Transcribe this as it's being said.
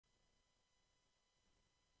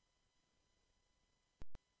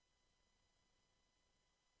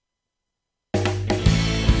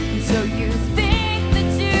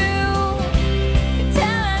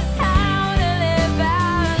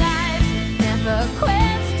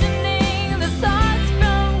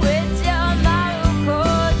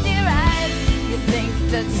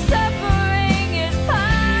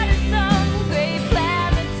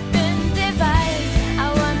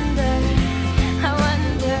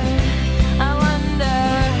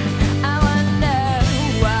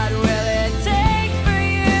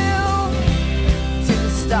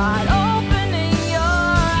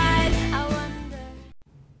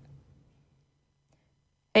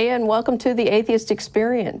Hey, and welcome to the Atheist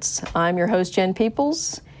Experience. I'm your host, Jen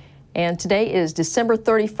Peeples, and today is December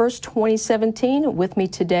 31st, 2017. With me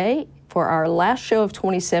today for our last show of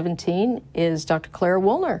 2017 is Dr. Clare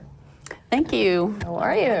Wuellner. Thank you. How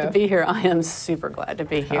are you? Glad to be here. I am super glad to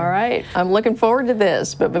be here. All right. I'm looking forward to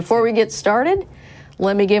this. But before we get started,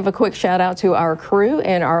 let me give a quick shout out to our crew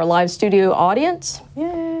and our live studio audience.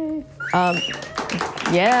 Yay.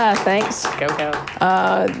 Yeah, thanks. Go, go.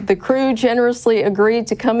 The crew generously agreed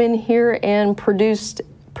to come in here and produce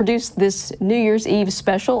this New Year's Eve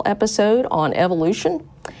special episode on evolution.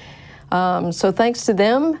 So thanks to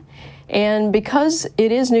them. And because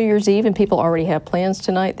it is New Year's Eve and people already have plans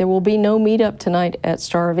tonight, there will be no meetup tonight at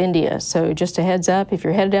Star of India. So just a heads up, if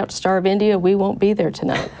you're headed out to Star of India, we won't be there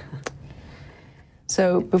tonight.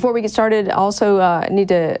 So before we get started, also I need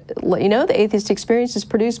to let you know the Atheist Experience is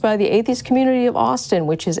produced by the Atheist Community of Austin,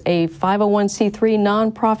 which is a 501c3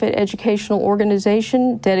 nonprofit educational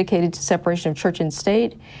organization dedicated to separation of church and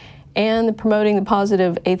state and promoting the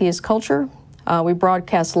positive atheist culture. We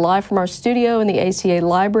broadcast live from our studio in the ACA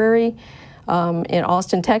Library in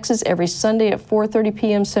Austin, Texas, every Sunday at 4:30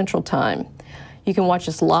 p.m. Central Time. You can watch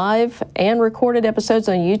us live and recorded episodes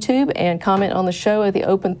on YouTube and comment on the show at the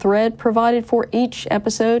open thread provided for each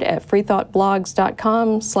episode at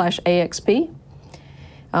freethoughtblogs.com/AXP.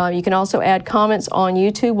 You can also add comments on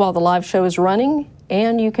YouTube while the live show is running,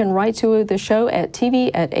 and you can write to the show at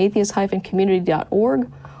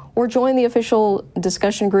tv@atheist-community.org or join the official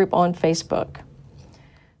discussion group on Facebook.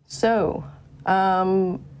 So,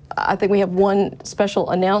 I think we have one special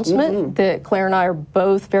announcement that Claire and I are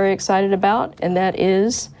both very excited about, and that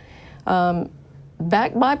is,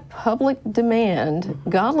 backed by public demand,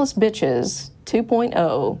 Godless Bitches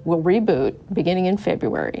 2.0 will reboot beginning in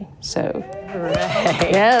February. So,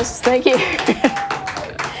 yes, thank you.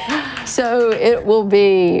 So it will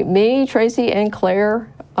be me, Tracy, and Claire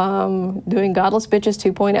doing Godless Bitches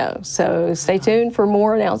 2.0. So stay tuned for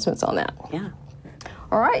more announcements on that. Yeah.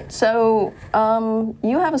 All right, so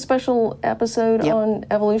you have a special episode on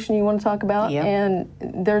evolution you want to talk about, and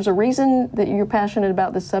there's a reason that you're passionate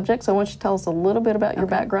about this subject, so I want you to tell us a little bit about your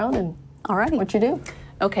background and what you do.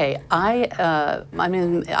 Okay,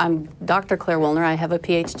 I'm Dr. Clare Wuellner. I have a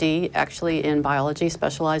PhD actually in biology,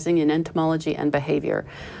 specializing in entomology and behavior.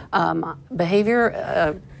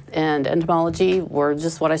 Behavior and entomology were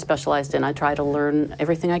just what I specialized in. I try to learn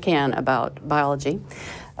everything I can about biology.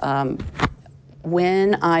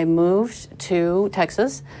 When I moved to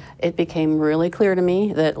Texas, it became really clear to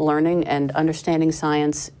me that learning and understanding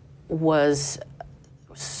science was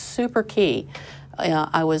super key.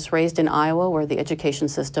 I was raised in Iowa, where the education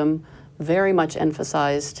system very much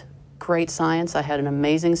emphasized great science. I had an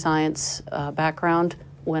amazing science background.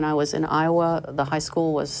 When I was in Iowa, the high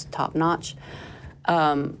school was top-notch.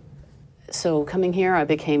 So coming here, it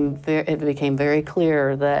became very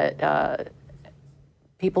clear that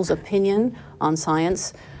people's opinion on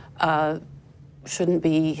science shouldn't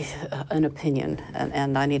be an opinion,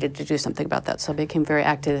 and I needed to do something about that. So I became very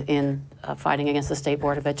active in fighting against the State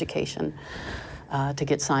Board of Education to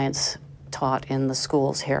get science taught in the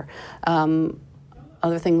schools here.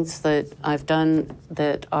 Other things that I've done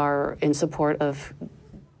that are in support of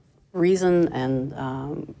reason and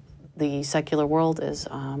the secular world is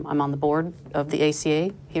I'm on the board of the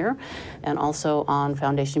ACA here and also on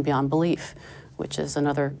Foundation Beyond Belief, which is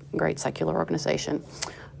another great secular organization.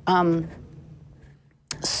 I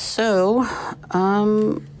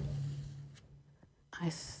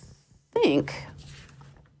think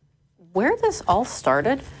where this all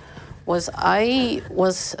started was I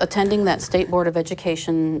was attending that State Board of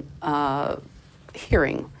Education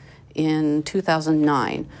hearing in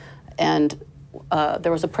 2009, and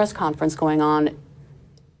there was a press conference going on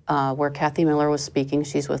where Kathy Miller was speaking.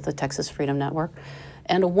 She's with the Texas Freedom Network.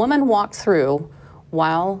 And a woman walked through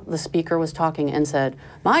while the speaker was talking and said,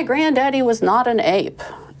 "My granddaddy was not an ape."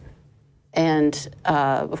 And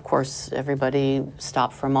of course, everybody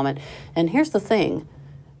stopped for a moment. And here's the thing.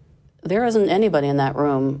 There isn't anybody in that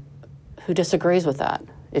room who disagrees with that.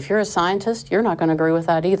 If you're a scientist, you're not going to agree with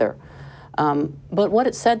that either. But what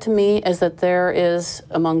it said to me is that there is,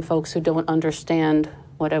 among folks who don't understand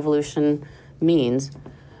what evolution means,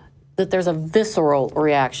 that there's a visceral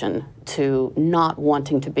reaction to not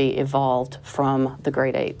wanting to be evolved from the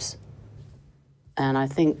great apes. And I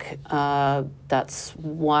think that's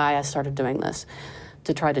why I started doing this,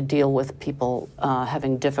 to try to deal with people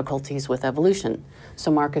having difficulties with evolution. So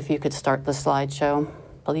Mark, if you could start the slideshow,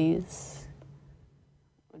 please,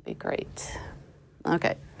 would be great.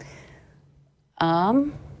 Okay.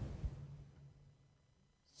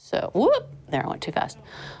 So, whoop, there, I went too fast.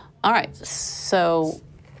 All right, so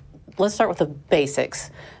let's start with the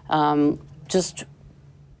basics. We're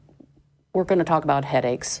going to talk about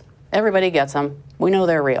headaches. Everybody gets them. We know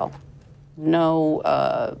they're real.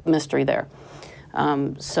 No mystery there.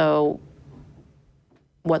 So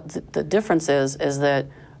what the difference is that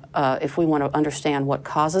if we want to understand what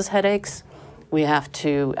causes headaches, we have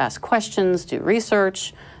to ask questions, do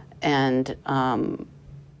research, and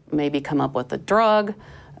maybe come up with a drug,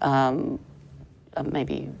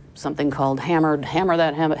 maybe something called hammer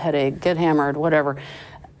that headache, get hammered, whatever.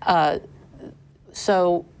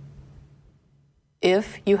 So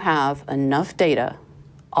if you have enough data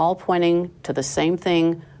all pointing to the same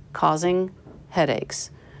thing causing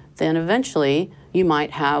headaches, then eventually you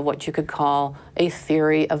might have what you could call a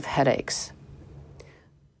theory of headaches.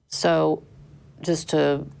 So just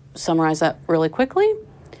to summarize that really quickly,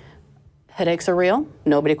 headaches are real.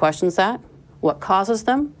 Nobody questions that. What causes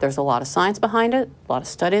them? There's a lot of science behind it, a lot of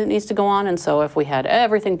study that needs to go on, and so if we had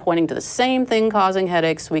everything pointing to the same thing causing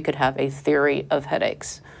headaches, we could have a theory of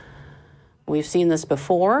headaches. We've seen this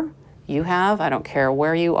before. You have. I don't care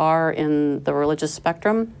where you are in the religious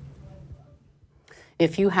spectrum.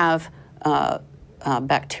 If you have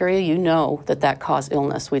bacteria, you know that cause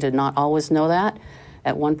illness. We did not always know that.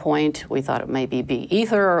 At one point, we thought it may be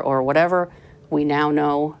ether or whatever. We now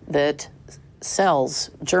know that cells,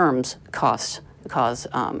 germs, cause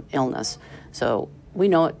illness. So we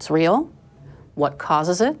know it's real. What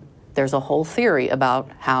causes it? There's a whole theory about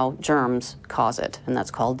how germs cause it, and that's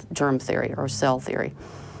called germ theory or cell theory.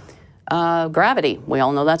 Gravity, we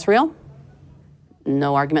all know that's real.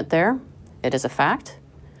 No argument there. It is a fact.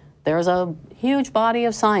 There's a huge body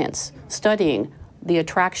of science studying the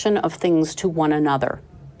attraction of things to one another.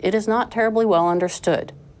 It is not terribly well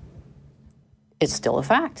understood. It's still a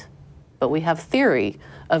fact, but we have theory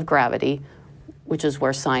of gravity, which is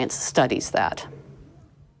where science studies that.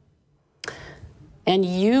 And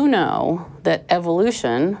you know that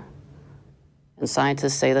evolution, and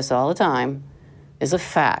scientists say this all the time, is a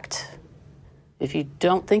fact. If you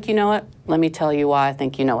don't think you know it, let me tell you why I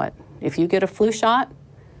think you know it. If you get a flu shot,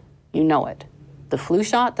 you know it. The flu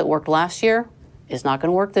shot that worked last year is not going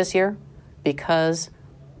to work this year because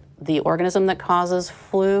the organism that causes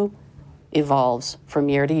flu evolves from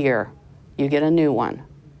year to year. You get a new one.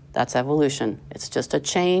 That's evolution. It's just a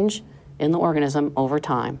change in the organism over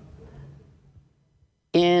time.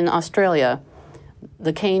 In Australia,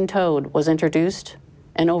 the cane toad was introduced,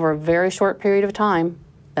 and over a very short period of time,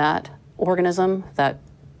 that organism, that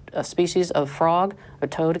species of frog, or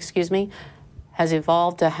toad, excuse me, has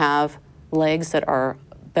evolved to have legs that are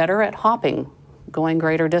better at hopping, going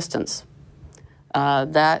greater distance.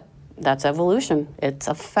 That's evolution. It's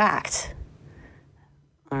a fact.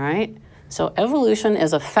 All right? So evolution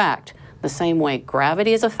is a fact. The same way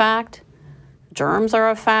gravity is a fact, germs are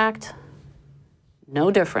a fact, no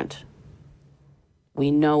different.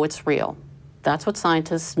 We know it's real. That's what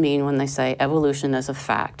scientists mean when they say evolution is a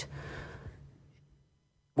fact.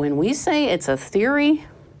 When we say it's a theory,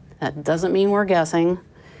 that doesn't mean we're guessing.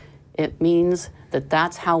 It means that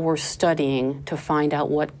that's how we're studying to find out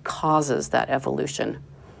what causes that evolution.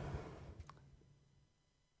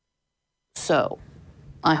 So,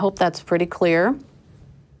 I hope that's pretty clear.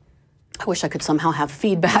 I wish I could somehow have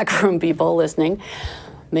feedback from people listening.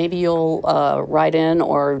 Maybe you'll write in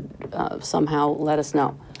or somehow let us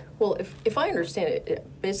know. Well, if I understand it,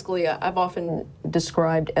 basically I've often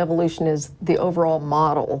described evolution as the overall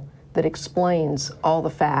model that explains all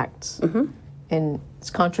the facts. Mm-hmm. And it's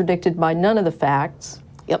contradicted by none of the facts.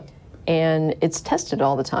 Yep. And it's tested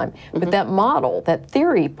all the time. Mm-hmm. But that model, that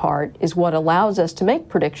theory part, is what allows us to make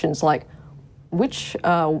predictions like what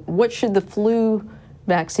should the flu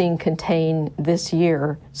vaccine contain this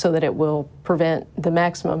year so that it will prevent the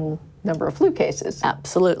maximum number of flu cases.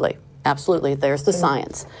 Absolutely. Absolutely. There's the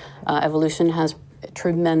science. Evolution has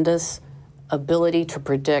tremendous ability to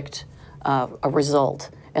predict a result,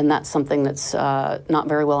 and that's something that's not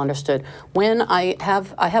very well understood. When I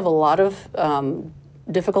have a lot of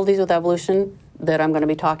difficulties with evolution that I'm going to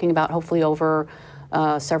be talking about, hopefully over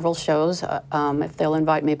several shows, if they'll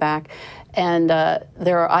invite me back. And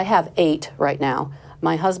I have 8 right now.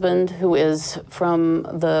 My husband, who is from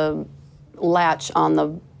the latch on the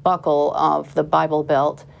buckle of the Bible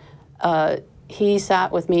Belt, he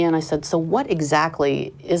sat with me and I said, so what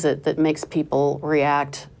exactly is it that makes people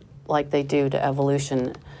react like they do to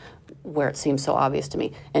evolution where it seems so obvious to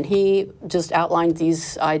me? And he just outlined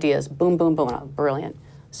these ideas, boom, boom, boom, brilliant.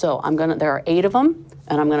 So there are 8 of them,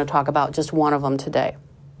 and I'm gonna talk about just one of them today.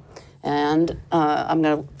 And I'm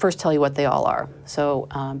gonna first tell you what they all are. So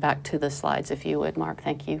back to the slides, if you would, Mark,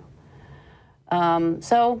 thank you.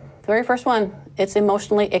 So, the very first one, it's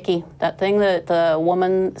emotionally icky. That thing that the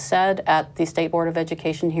woman said at the State Board of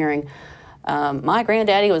Education hearing, my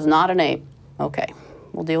granddaddy was not an ape. Okay,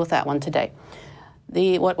 we'll deal with that one today.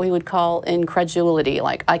 What we would call incredulity,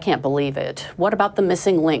 like, I can't believe it. What about the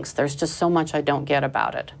missing links? There's just so much I don't get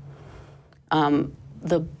about it.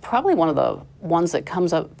 Probably one of the ones that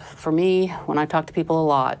comes up for me when I talk to people a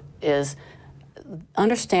lot is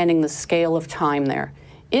understanding the scale of time there.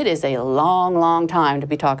 It is a long, long time to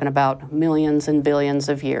be talking about millions and billions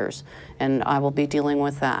of years, and I will be dealing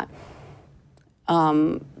with that.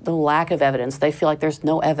 The lack of evidence. They feel like there's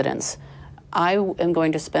no evidence. I am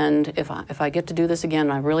going to spend, if I get to do this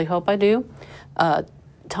again, I really hope I do,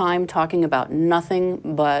 time talking about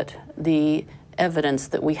nothing but the evidence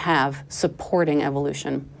that we have supporting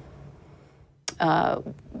evolution.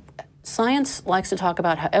 Science likes to talk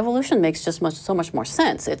about how evolution makes just so much more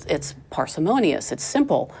sense. It's parsimonious, it's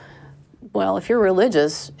simple. Well, if you're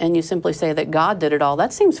religious and you simply say that God did it all,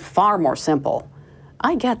 that seems far more simple.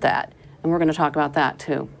 I get that, and we're going to talk about that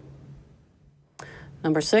too.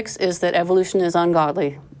 Number 6 is that evolution is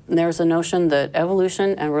ungodly. There's a notion that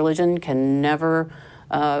evolution and religion can never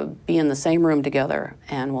be in the same room together,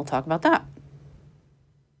 and we'll talk about that.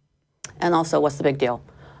 And also, what's the big deal?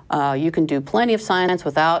 You can do plenty of science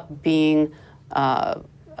without being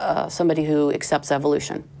somebody who accepts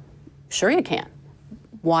evolution. Sure you can.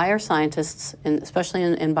 Why are scientists, especially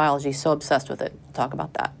in biology, so obsessed with it? We'll talk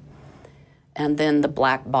about that. And then the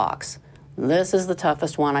black box. This is the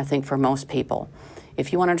toughest one, I think, for most people.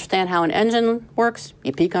 If you want to understand how an engine works,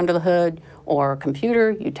 you peek under the hood, or a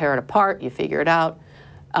computer, you tear it apart, you figure it out.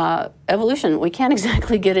 Evolution, we can't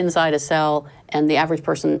exactly get inside a cell, and the average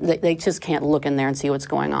person, they just can't look in there and see what's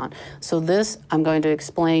going on. So this, I'm going to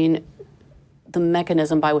explain the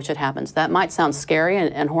mechanism by which it happens. That might sound scary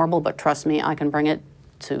and horrible, but trust me, I can bring it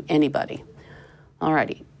to anybody.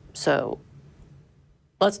 Alrighty, so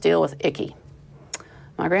let's deal with icky.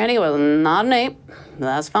 My granny was not an ape.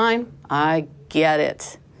 That's fine. I get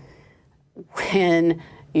it. When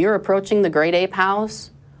you're approaching the great ape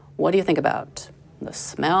house, what do you think about? The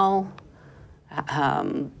smell.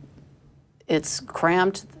 It's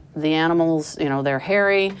cramped. The animals, you know, they're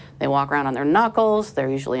hairy. They walk around on their knuckles. They're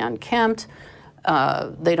usually unkempt.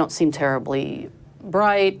 They don't seem terribly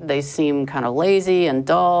bright. They seem kind of lazy and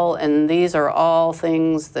dull. And these are all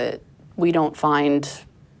things that we don't find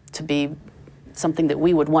to be something that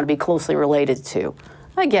we would want to be closely related to.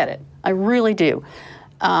 I get it. I really do.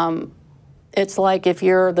 It's like if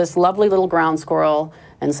you're this lovely little ground squirrel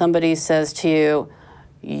and somebody says to you,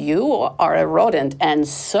 you are a rodent, and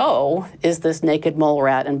so is this naked mole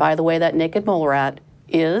rat. And by the way, that naked mole rat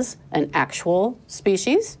is an actual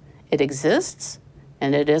species. It exists,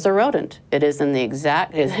 and it is a rodent. It is in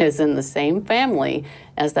the same family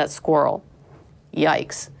as that squirrel.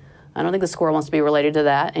 Yikes. I don't think the squirrel wants to be related to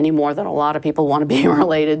that any more than a lot of people want to be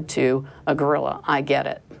related to a gorilla. I get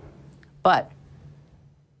it. But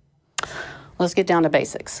let's get down to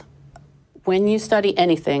basics. When you study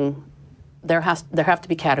anything, there have to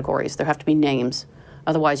be categories. There have to be names.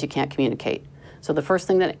 Otherwise, you can't communicate. So the first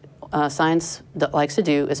thing that science likes to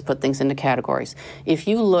do is put things into categories. If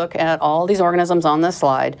you look at all these organisms on this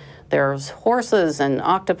slide, there's horses and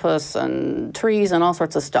octopus and trees and all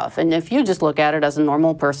sorts of stuff. And if you just look at it as a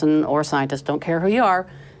normal person or scientist, don't care who you are,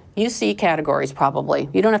 you see categories probably.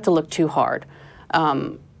 You don't have to look too hard.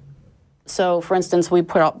 So for instance,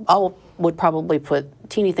 I would probably put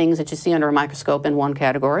teeny things that you see under a microscope in one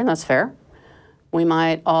category, and that's fair. We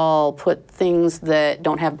might all put things that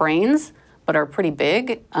don't have brains but are pretty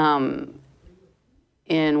big in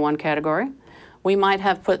one category. We might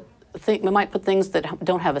put things that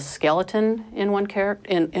don't have a skeleton in one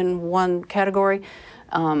category,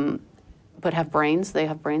 but have brains. They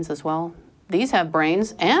have brains as well. These have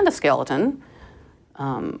brains and a skeleton,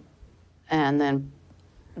 and then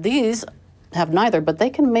these have neither, but they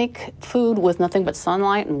can make food with nothing but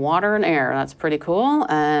sunlight and water and air. That's pretty cool.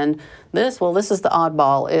 And this, well, this is the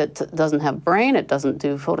oddball. It doesn't have brain. It doesn't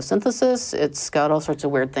do photosynthesis. It's got all sorts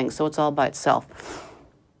of weird things, so it's all by itself.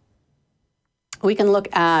 We can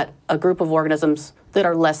look at a group of organisms that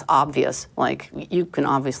are less obvious. Like, you can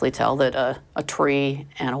obviously tell that a tree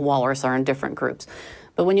and a walrus are in different groups.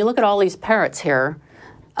 But when you look at all these parrots here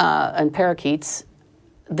and parakeets,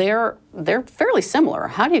 they're fairly similar.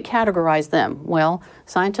 How do you categorize them? Well,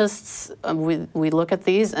 scientists, we look at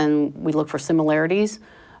these and we look for similarities.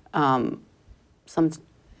 And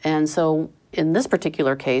so in this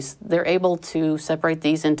particular case, they're able to separate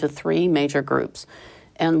these into 3 major groups.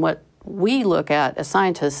 And what we look at as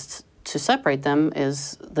scientists to separate them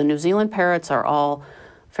is the New Zealand parrots are all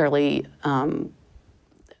fairly,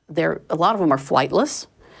 a lot of them are flightless,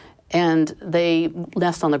 and they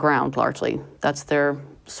nest on the ground largely. That's their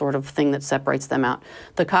sort of thing that separates them out.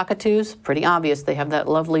 The cockatoos, pretty obvious. They have that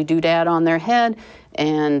lovely doodad on their head,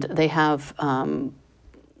 and they have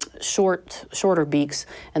shorter beaks.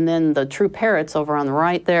 And then the true parrots over on the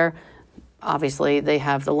right there, obviously they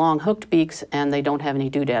have the long hooked beaks, and they don't have any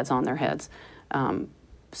doodads on their heads.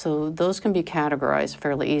 So those can be categorized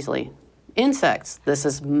fairly easily. Insects, this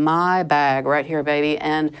is my bag right here, baby,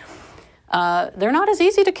 and they're not as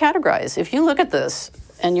easy to categorize. If you look at this,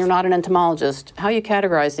 and you're not an entomologist, how you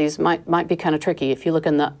categorize these might be kind of tricky. If you look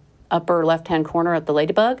in the upper left-hand corner at the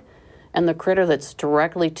ladybug, and the critter that's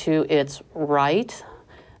directly to its right,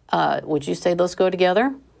 would you say those go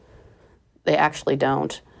together? They actually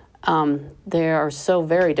don't. They are so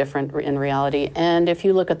very different in reality. And if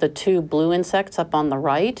you look at the two blue insects up on the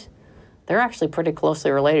right, they're actually pretty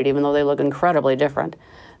closely related, even though they look incredibly different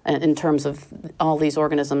in terms of all these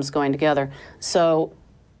organisms going together. So,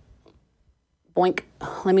 boink,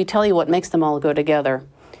 let me tell you what makes them all go together.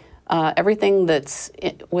 Everything that's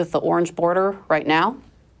with the orange border right now,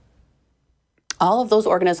 all of those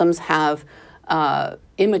organisms have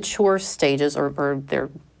immature stages, or they're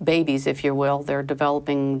babies, if you will. They're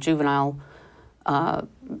developing juvenile part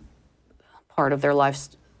of their life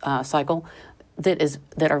cycle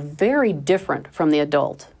that are very different from the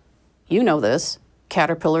adult. You know this.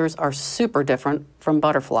 Caterpillars are super different from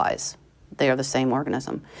butterflies. They are the same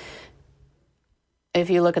organism. If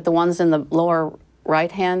you look at the ones in the lower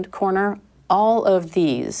right-hand corner, all of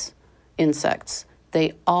these insects,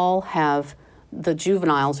 they all have the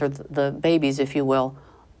juveniles, or the babies, if you will,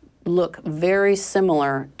 look very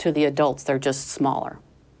similar to the adults. They're just smaller.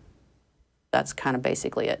 That's kind of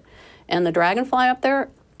basically it. And the dragonfly up there,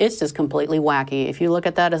 it's just completely wacky. If you look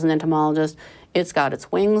at that as an entomologist, it's got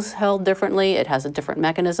its wings held differently. It has a different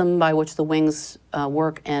mechanism by which the wings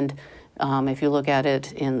work. And if you look at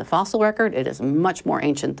it in the fossil record, it is much more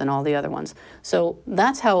ancient than all the other ones. So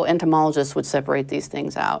that's how entomologists would separate these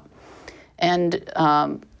things out. And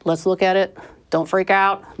let's look at it. Don't freak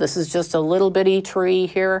out. This is just a little bitty tree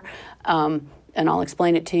here. And I'll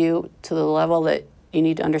explain it to you to the level that you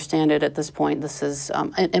need to understand it at this point. This is,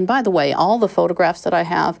 and by the way, all the photographs that I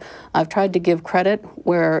have, I've tried to give credit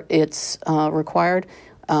where it's required,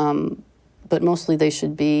 but mostly they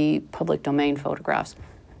should be public domain photographs.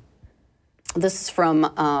 This is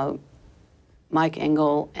from Mike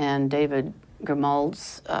Engel and David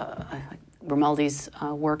Grimaldi's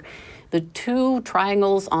work. The two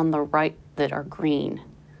triangles on the right that are green,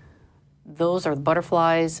 those are the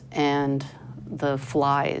butterflies and the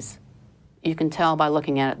flies. You can tell by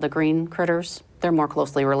looking at it, the green critters, they're more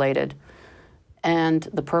closely related. And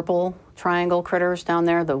the purple triangle critters down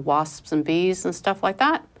there, the wasps and bees and stuff like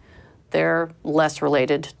that, they're less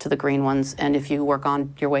related to the green ones. And if you work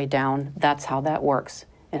on your way down, that's how that works.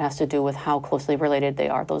 It has to do with how closely related they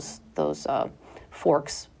are, those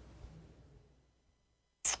forks.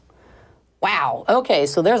 Wow, okay,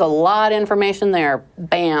 so there's a lot of information there.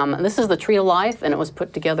 Bam. This is the Tree of Life, and it was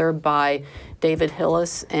put together by David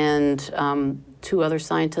Hillis and two other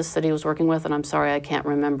scientists that he was working with, and I'm sorry I can't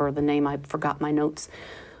remember the name, I forgot my notes.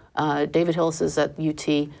 David Hillis is at UT.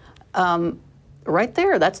 Right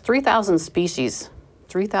there, that's 3,000 species,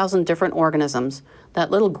 3,000 different organisms. That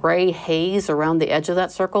little gray haze around the edge of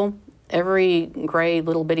that circle, every gray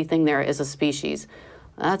little bitty thing there is a species.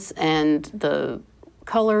 And the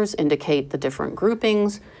colors indicate the different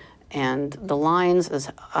groupings, and the lines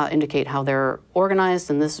indicate how they're organized,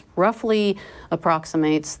 and this roughly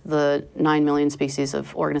approximates the 9 million species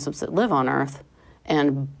of organisms that live on Earth.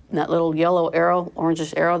 And that little yellow arrow,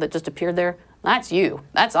 orangish arrow that just appeared there, that's you.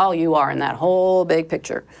 That's all you are in that whole big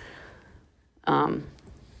picture.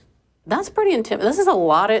 That's pretty intimidating. This is a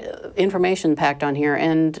lot of information packed on here,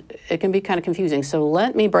 and it can be kind of confusing. So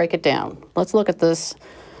let me break it down. Let's look at this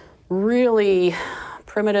really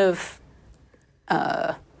primitive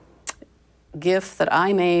GIF that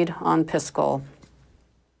I made on Piskel.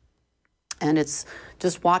 And it's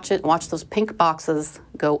just watch those pink boxes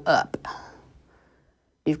go up.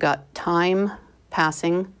 You've got time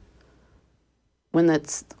passing. When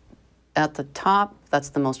it's at the top, that's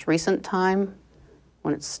the most recent time.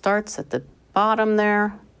 When it starts at the bottom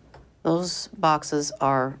there, those boxes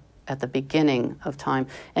are at the beginning of time.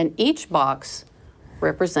 And each box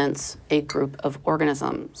represents a group of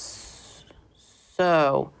organisms.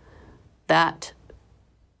 So that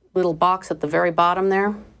little box at the very bottom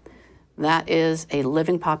there, that is a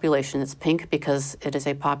living population. It's pink because it is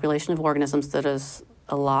a population of organisms that is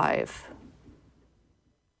alive.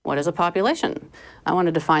 What is a population? I want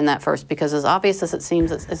to define that first, because as obvious as it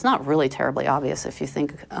seems, it's not really terribly obvious if you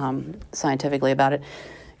think scientifically about it.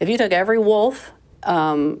 if you took every wolf,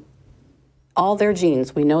 all their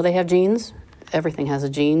genes, we know they have genes. Everything has a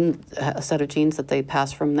gene, a set of genes that they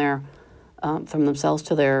pass from from themselves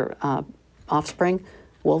to their offspring.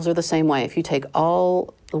 Wolves are the same way. If you take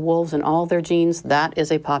all the wolves and all their genes, that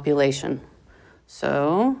is a population.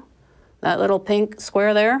 So that little pink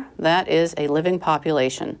square there, that is a living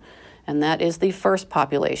population. And that is the first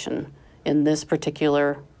population in this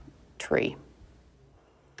particular tree.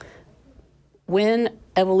 When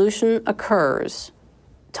evolution occurs,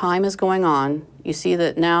 time is going on. You see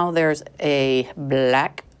that now there's a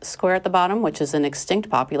black square at the bottom, which is an extinct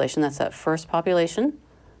population. That's that first population.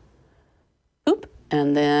 Oop.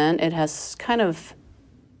 And then it has kind of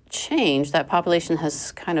changed. That population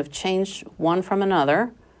has kind of changed one from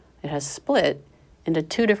another. It has split into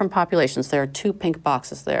two different populations. There are two pink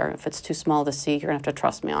boxes there. If it's too small to see, you're gonna have to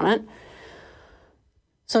trust me on it.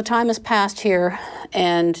 So time has passed here,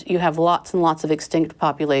 and you have lots and lots of extinct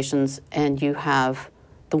populations, and you have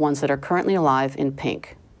the ones that are currently alive in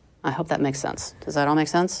pink. I hope that makes sense. Does that all make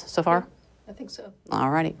sense so far? I think so. All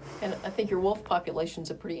righty. And I think your wolf population is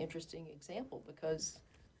a pretty interesting example because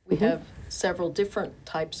we have several different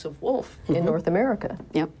types of wolf in North America.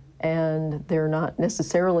 Yep. And they're not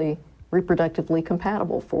necessarily reproductively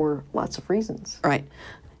compatible for lots of reasons. Right.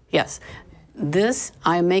 Yes.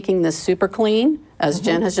 I'm making this super clean. As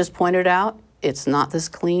Jen has just pointed out, it's not this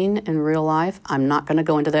clean in real life. I'm not going to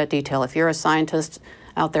go into that detail. If you're a scientist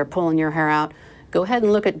out there pulling your hair out, go ahead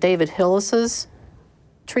and look at David Hillis's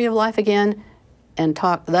Tree of Life again and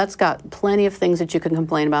talk. That's got plenty of things that you can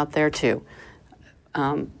complain about there too.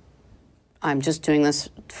 I'm just doing this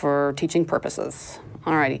for teaching purposes.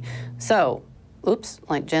 Alrighty. So, oops,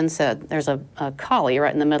 like Jen said, there's a collie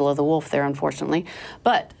right in the middle of the wolf there, unfortunately.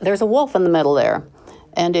 But there's a wolf in the middle there.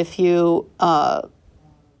 And if you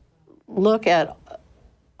look at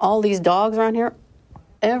all these dogs around here,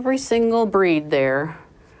 every single breed there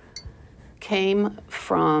came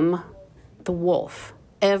from the wolf.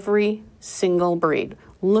 Every single breed.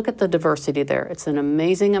 Look at the diversity there. It's an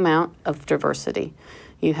amazing amount of diversity.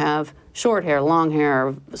 You have short hair, long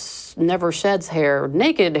hair, never sheds hair,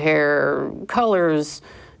 naked hair, colors,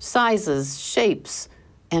 sizes, shapes,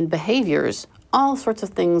 and behaviors. All sorts of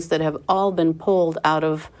things that have all been pulled out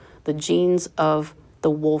of the genes of the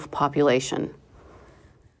wolf population.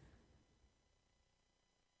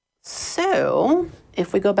 So,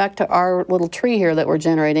 if we go back to our little tree here that we're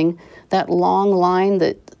generating, that long line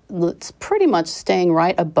that's pretty much staying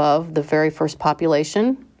right above the very first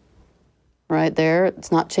population, right there,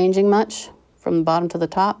 it's not changing much from the bottom to the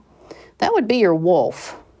top, that would be your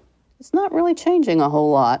wolf. It's not really changing a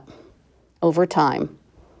whole lot over time.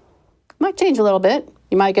 Might change a little bit.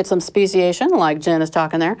 You might get some speciation, like Jen is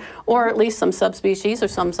talking there, or at least some subspecies or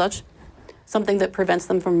something that prevents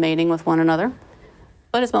them from mating with one another,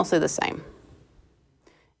 but it's mostly the same.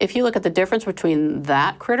 If you look at the difference between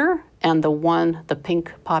that critter and the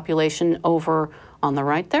pink population over on the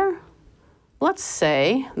right there, let's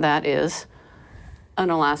say that is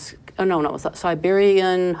an it's a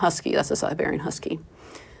Siberian Husky. That's a Siberian Husky.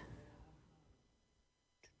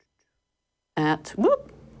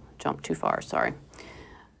 Jumped too far, sorry.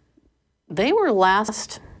 They were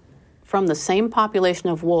last from the same population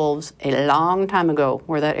of wolves a long time ago,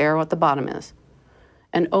 where that arrow at the bottom is.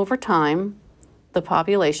 And over time, the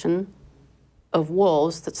population of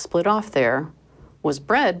wolves that split off there was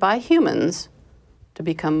bred by humans to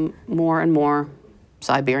become more and more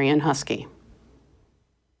Siberian Husky.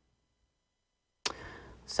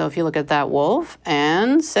 So if you look at that wolf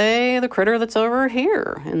and say the critter that's over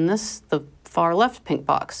here in the far left pink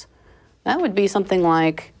box, that would be something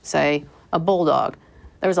like, say, a bulldog.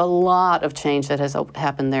 There's a lot of change that has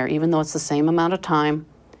happened there, even though it's the same amount of time.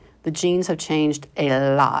 The genes have changed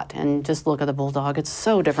a lot. And just look at the bulldog. It's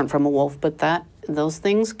so different from a wolf, but those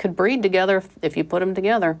things could breed together if you put them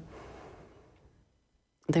together.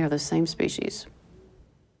 They're the same species.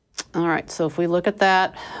 All right, so if we look at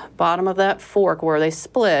that bottom of that fork where they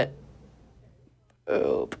split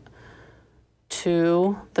to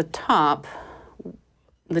the top,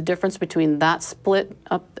 the difference between that split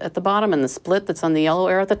up at the bottom and the split that's on the yellow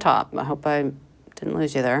arrow at the top. I hope I didn't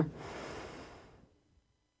lose you there.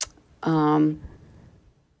 I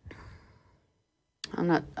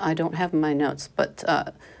don't have my notes, but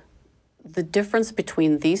the difference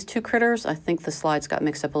between these two critters, I think the slides got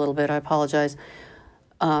mixed up a little bit, I apologize.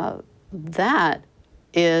 That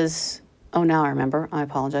is, oh, now I remember, I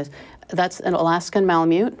apologize. That's an Alaskan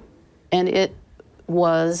Malamute, and it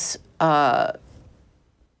was, I'm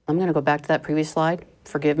gonna go back to that previous slide,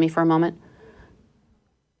 forgive me for a moment.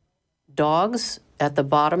 Dogs at the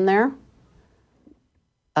bottom there,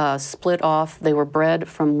 split off. They were bred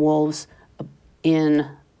from wolves in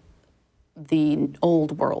the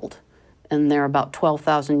old world, and they're about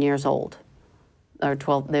 12,000 years old. Or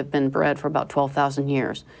they've been bred for about 12,000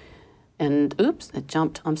 years. And oops, it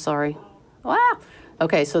jumped, I'm sorry. Wow.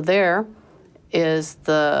 Okay, so there is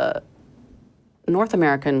the North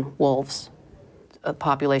American wolves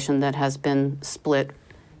population that has been split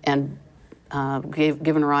and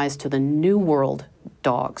given rise to the New World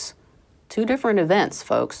dogs. Two different events,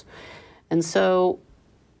 folks. And so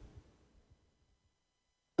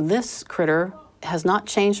this critter has not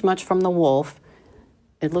changed much from the wolf.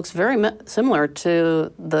 It looks very similar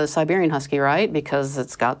to the Siberian Husky, right? Because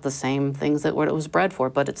it's got the same things that what it was bred for,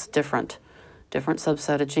 but it's different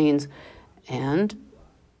subset of genes. And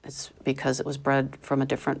it's because it was bred from a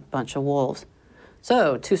different bunch of wolves.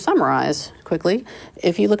 So to summarize quickly,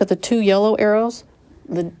 if you look at the two yellow arrows,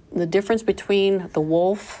 the difference between the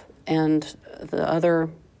wolf and the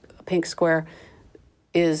other pink square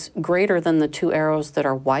is greater than the two arrows that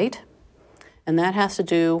are white. And that has to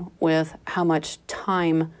do with how much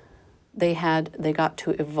time they got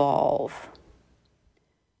to evolve.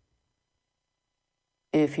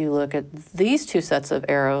 If you look at these two sets of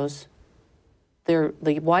arrows,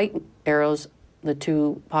 the white arrows, the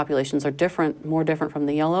two populations are different, more different from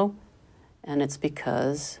the yellow, and it's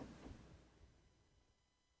because,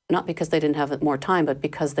 not because they didn't have more time, but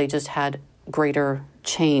because they just had greater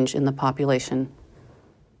change in the population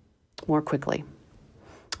more quickly.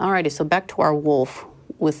 Alrighty, so back to our wolf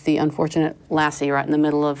with the unfortunate lassie right in the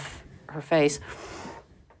middle of her face.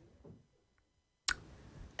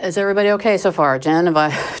 Is everybody okay so far? Jen, have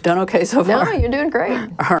I done okay so far? No, you're doing great.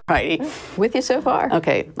 Alrighty. With you so far.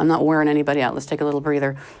 Okay, I'm not wearing anybody out. Let's take a little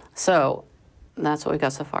breather. So that's what we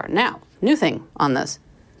got so far. Now, new thing on this.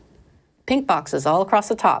 Pink boxes all across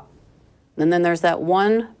the top. And then there's that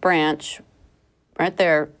one branch right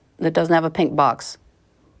there that doesn't have a pink box.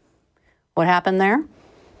 What happened there?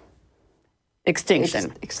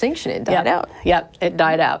 Extinction. Extinction, it died out. Yep, it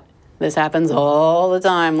died out. This happens all the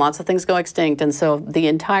time. Lots of things go extinct. And so the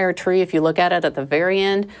entire tree, if you look at it at the very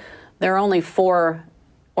end, there are only 4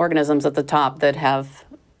 organisms at the top that have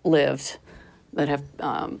lived, that have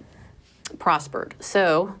prospered.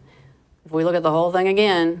 So if we look at the whole thing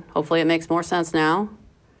again, hopefully it makes more sense now.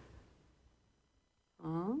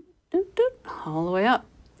 All the way up.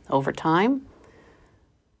 Over time,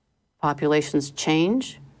 populations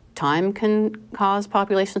change. Time can cause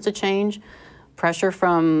populations to change. Pressure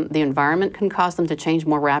from the environment can cause them to change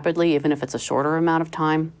more rapidly, even if it's a shorter amount of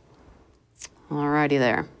time. Alrighty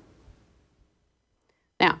there.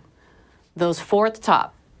 Now, those 4 at the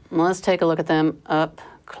top, let's take a look at them up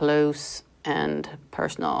close and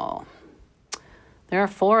personal. There are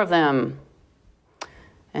 4 of them.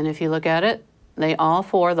 And if you look at it, they all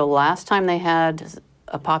 4, the last time they had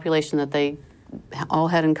a population that they all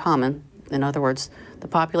had in common, in other words, the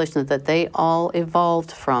population that they all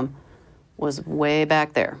evolved from, was way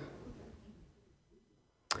back there.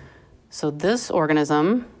 So this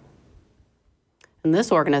organism and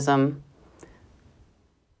this organism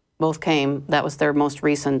both came, that was their most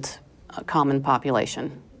recent common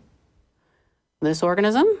population. This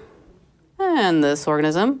organism and this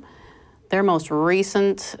organism, their most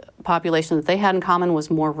recent population that they had in common was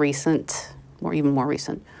more recent, or even more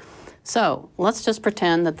recent. So let's just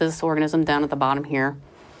pretend that this organism down at the bottom here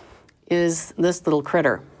is this little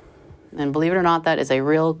critter. And believe it or not, that is a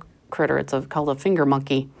real critter. It's called a finger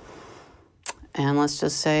monkey. And let's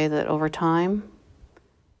just say that over time,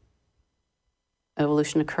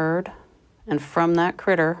 evolution occurred. And from that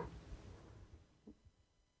critter,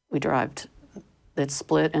 we derived, it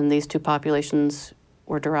split, and these 2 populations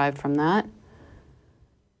were derived from that.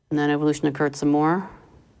 And then evolution occurred some more.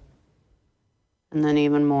 And then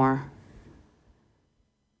even more.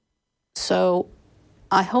 So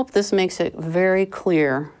I hope this makes it very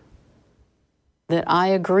clear that I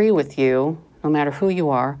agree with you, no matter who you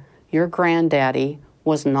are, your granddaddy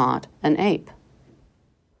was not an ape.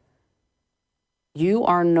 You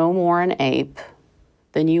are no more an ape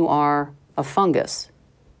than you are a fungus.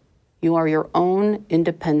 You are your own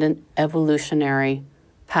independent evolutionary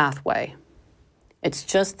pathway. It's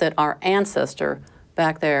just that our ancestor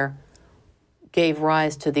back there gave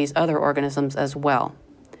rise to these other organisms as well.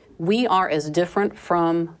 We are as different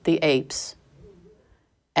from the apes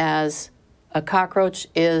as a cockroach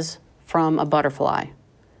is from a butterfly,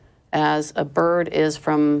 as a bird is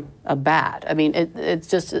from a bat. I mean, it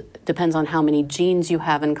just depends on how many genes you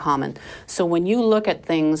have in common. So when you look at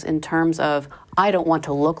things in terms of, I don't want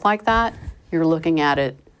to look like that, you're looking at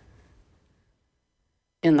it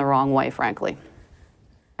in the wrong way, frankly.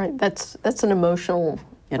 Right, that's an emotional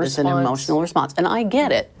It is an emotional response, and I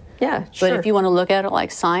get it. Yeah, sure. But if you want to look at it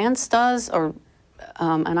like science does, or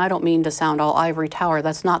and I don't mean to sound all ivory tower,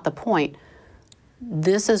 that's not the point.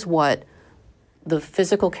 This is what the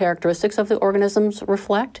physical characteristics of the organisms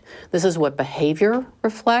reflect. This is what behavior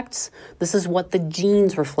reflects. This is what the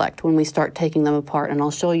genes reflect when we start taking them apart. And I'll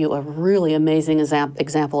show you a really amazing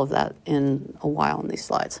example of that in a while in these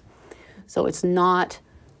slides. So it's not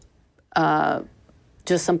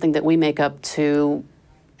just something that we make up to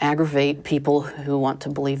aggravate people who want to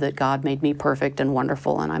believe that God made me perfect and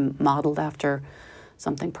wonderful and I'm modeled after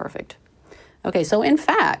something perfect. Okay, so in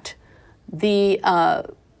fact, the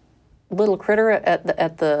little critter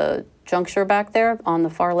at the juncture back there on the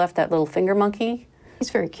far left, that little finger monkey. He's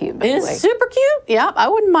very cute, by the way. Is super cute. Yeah, I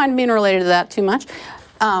wouldn't mind being related to that too much.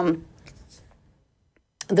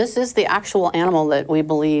 This is the actual animal that we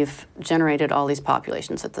believe generated all these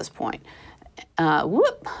populations at this point.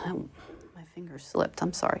 Whoop, my finger slipped,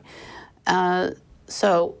 I'm sorry.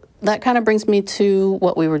 So that kind of brings me to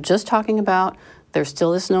what we were just talking about. There's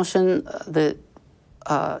still this notion that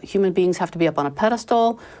human beings have to be up on a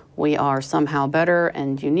pedestal. We are somehow better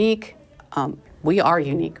and unique. We are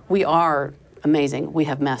unique. We are amazing. We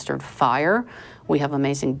have mastered fire. We have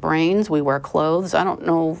amazing brains. We wear clothes. I don't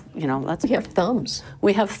know, you know, that's... We have thumbs.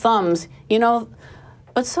 We have thumbs, you know,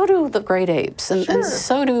 but so do the great apes. And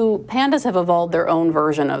so do pandas have evolved their own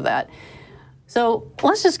version of that. So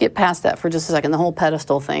let's just get past that for just a second, the whole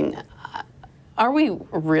pedestal thing. Are we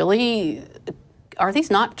really... Are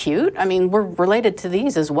these not cute? I mean, we're related to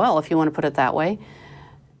these as well, if you want to put it that way.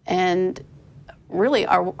 And really,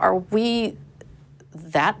 are we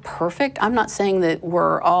that perfect? I'm not saying that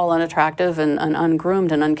we're all unattractive and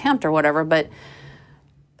ungroomed and unkempt or whatever, but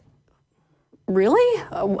really,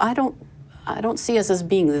 I don't see us as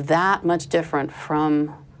being that much different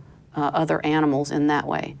from other animals in that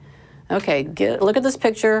way. Okay, look at this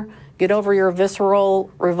picture. Get over your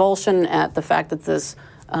visceral revulsion at the fact that this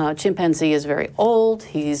chimpanzee is very old.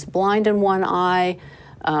 He's blind in one eye.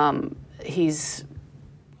 He's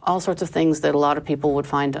all sorts of things that a lot of people would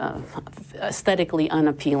find aesthetically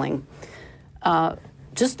unappealing.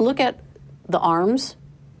 Just look at the arms.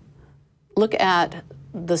 Look at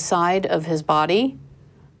the side of his body.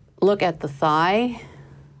 Look at the thigh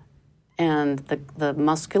and the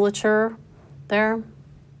musculature there.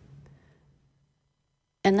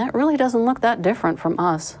 And that really doesn't look that different from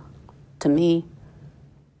us, to me.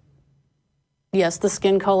 Yes, the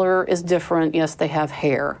skin color is different. Yes, they have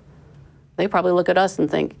hair. They probably look at us and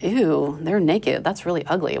think, ew, they're naked. That's really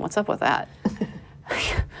ugly. What's up with that?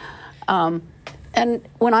 And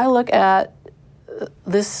when I look at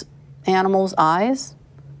this animal's eyes,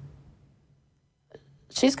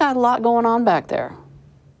 she's got a lot going on back there.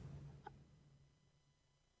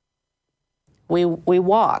 We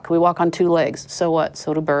walk on two legs. So what?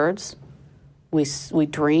 So do birds. We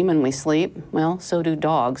dream and we sleep. Well, so do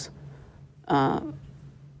dogs. And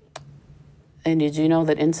did you know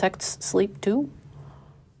that insects sleep too?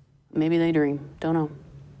 Maybe they dream, don't know.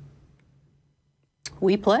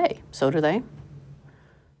 We play, so do they.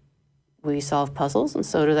 We solve puzzles, and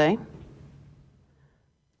so do they.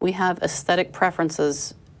 We have aesthetic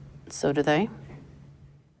preferences, so do they.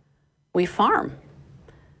 We farm,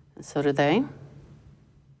 and so do they.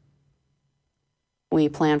 We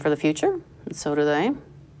plan for the future, and so do they.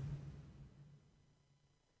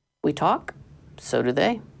 We talk, so do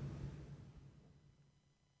they.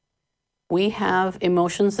 We have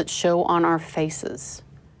emotions that show on our faces,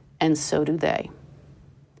 and so do they.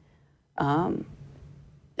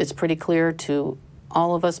 It's pretty clear to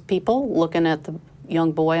all of us people looking at the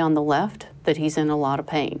young boy on the left that he's in a lot of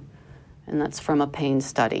pain, and that's from a pain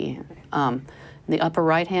study. The upper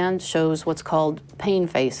right hand shows what's called pain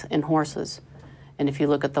face in horses. And if you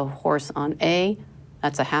look at the horse on A,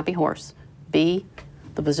 that's a happy horse. B,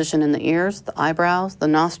 the position in the ears, the eyebrows, the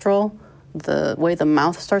nostril, the way the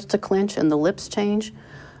mouth starts to clench and the lips change,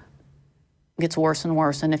 gets worse and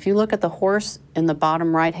worse. And if you look at the horse in the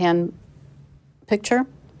bottom right-hand picture,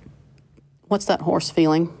 what's that horse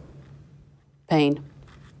feeling? Pain.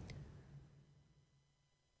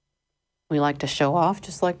 We like to show off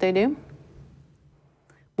just like they do.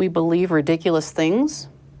 We believe ridiculous things,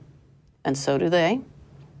 and so do they.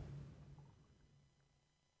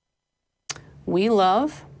 We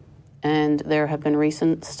love, and there have been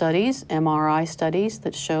recent studies, MRI studies,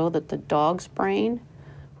 that show that the dog's brain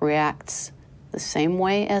reacts the same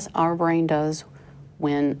way as our brain does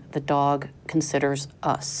when the dog considers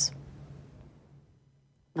us.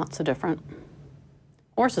 Not so different.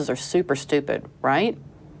 Horses are super stupid, right?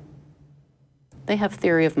 They have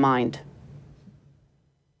theory of mind.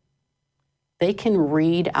 They can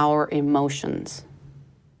read our emotions.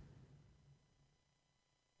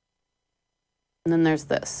 And then there's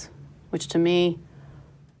this, which to me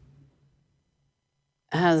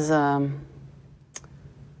has a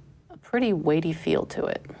pretty weighty feel to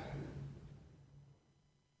it.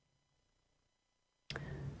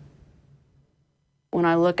 When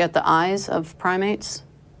I look at the eyes of primates,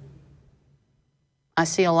 I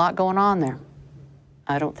see a lot going on there.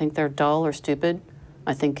 I don't think they're dull or stupid.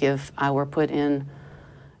 I think if I were put in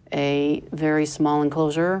a very small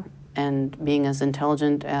enclosure and being as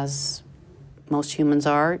intelligent as most humans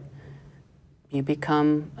are, you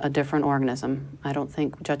become a different organism. I don't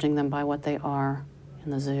think judging them by what they are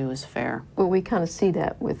in the zoo is fair. Well, we kind of see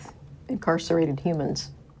that with incarcerated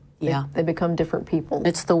humans. Yeah. They become different people.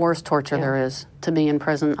 It's the worst torture there is. To be in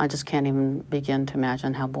prison, I just can't even begin to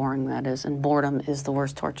imagine how boring that is. And boredom is the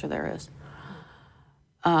worst torture there is.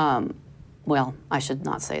 Well, I should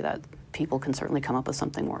not say that. People can certainly come up with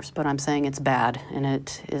something worse, but I'm saying it's bad, and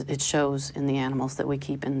it shows in the animals that we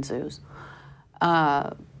keep in zoos.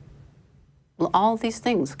 All of these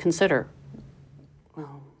things, consider.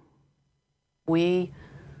 Well, we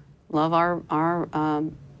love our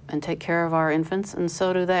and take care of our infants, and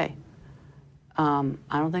so do they. I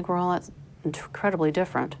don't think we're all that incredibly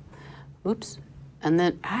different. Oops. And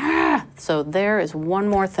then, so there is one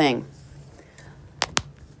more thing.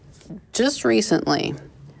 Just recently,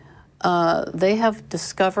 they have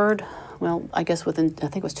discovered, well, I guess I think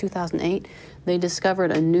it was 2008, they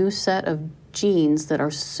discovered a new set of genes that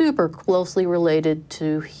are super closely related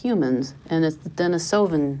to humans, and it's the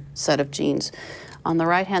Denisovan set of genes. On the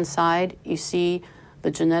right-hand side, you see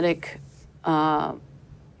the genetic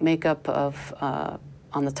makeup of,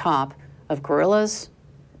 on the top, of gorillas,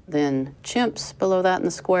 then chimps below that in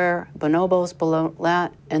the square, bonobos below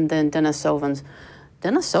that, and then Denisovans.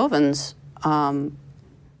 Denisovans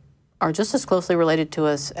are just as closely related to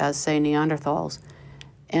us as, say, Neanderthals.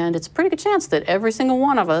 And it's a pretty good chance that every single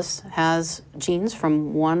one of us has genes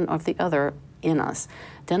from one or the other in us.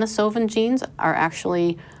 Denisovan genes are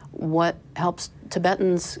actually what helps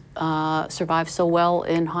Tibetans survive so well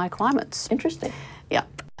in high climates. Interesting. Yeah.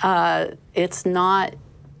 It's not,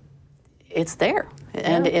 it's there. Yeah.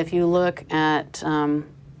 And if you look at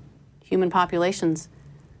human populations,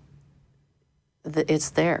 it's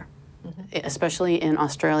there, especially in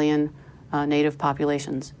Australian native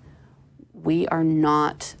populations. We are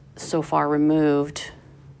not so far removed,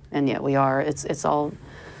 and yet we are. It's all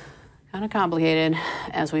kind of complicated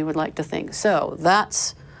as we would like to think. So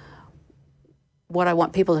that's what I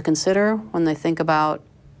want people to consider when they think about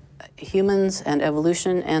humans and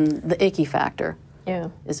evolution and the icky factor. Yeah.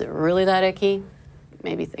 Is it really that icky?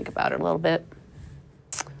 Maybe think about it a little bit.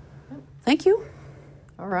 Thank you.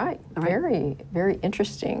 All right. Very, very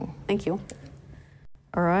interesting. Thank you.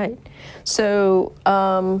 All right. So,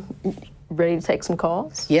 ready to take some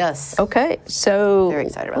calls? Yes. Okay. So, very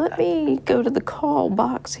excited about let me go to the call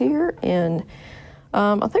box here, and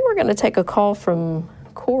I think we're going to take a call from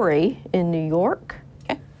Cory in New York.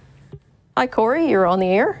 Okay. Hi, Cory. You're on the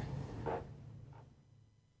air.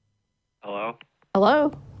 Hello.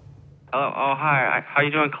 Hello. Hello. Oh, hi. How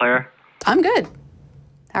you doing, Claire? I'm good.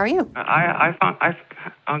 How are you?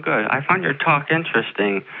 I'm good. I found your talk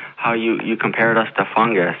interesting. How you compared us to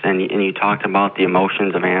fungus, and you talked about the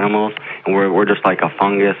emotions of animals, and we're just like a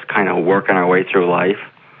fungus, kind of working our way through life.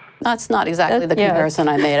 That's not exactly the comparison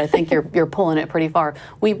I made. I think you're pulling it pretty far.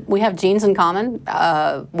 We have genes in common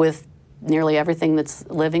with nearly everything that's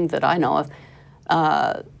living that I know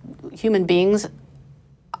of. Human beings.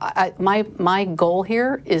 My goal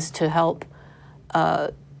here is to help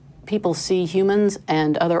people see humans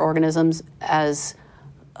and other organisms as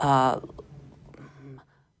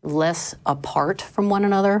less apart from one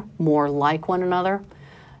another, more like one another.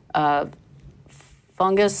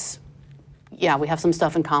 Fungus, yeah, we have some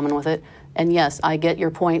stuff in common with it. And yes, I get your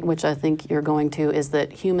point, which I think you're going to, is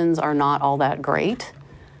that humans are not all that great.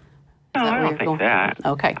 No, I don't think that.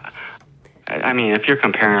 Okay. I mean, if you're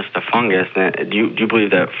comparing us to fungus, then do you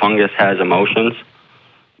believe that fungus has emotions?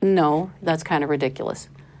 No, that's kind of ridiculous.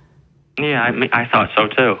 Yeah, I thought so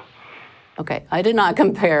too. Okay, I did not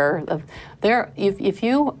compare. If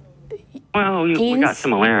you... Well, we got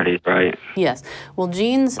similarities, right? Yes. Well,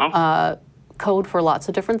 genes code for lots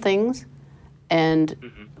of different things, and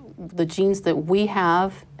the genes that we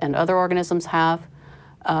have and other organisms have,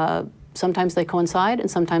 sometimes they coincide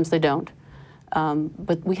and sometimes they don't.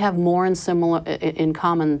 But we have more in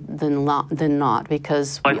common than not,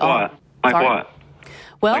 because like we all... What? Like sorry? what?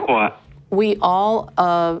 Well, like what? We all,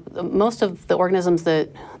 most of the organisms that,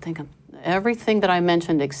 I think everything that I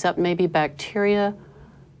mentioned except maybe bacteria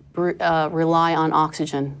rely on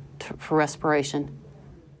oxygen for respiration,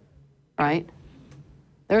 right?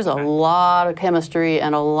 There's a lot of chemistry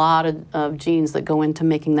and a lot of genes that go into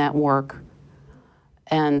making that work.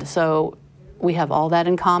 And so we have all that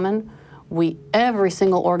in common. Every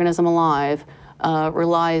single organism alive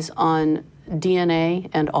relies on DNA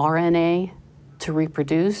and RNA to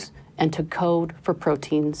reproduce and to code for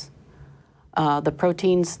proteins. The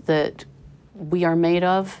proteins that we are made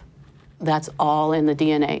of, that's all in the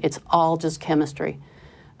DNA. It's all just chemistry,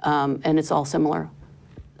 and it's all similar.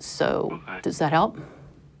 So does that help?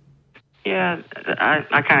 Yeah,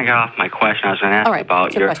 I kind of got off my question. I was going to ask All right,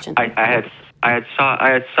 about your question. I had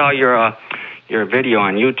saw your video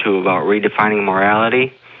on YouTube about redefining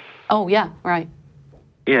morality. Oh yeah, right.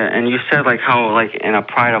 Yeah, and you said like how like in a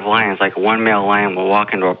pride of lions, like one male lion will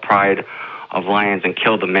walk into a pride of lions and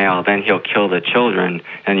kill the male, then he'll kill the children,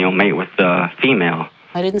 and he'll mate with the female.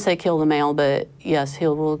 I didn't say kill the male, but yes, he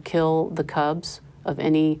will kill the cubs of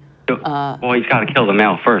any. Well, he's got to kill the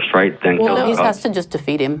male first, right? Then kill the He cubs. has to just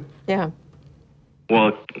defeat him. Yeah.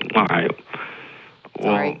 Well, all right.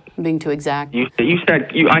 Sorry, I'm being too exact. You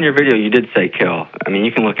said on your video you did say kill. I mean,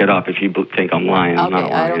 you can look it up if you think I'm lying. I'm not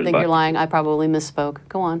Okay, I don't lying, think you're lying. I probably misspoke.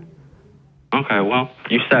 Go on. Okay, well,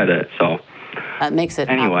 you said it, so. That makes it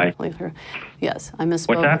Anyway. Yes, I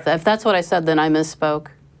misspoke. What's that? If that's what I said, then I misspoke.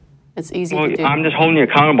 It's easy to do. I'm just holding you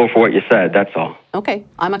accountable for what you said, that's all. Okay,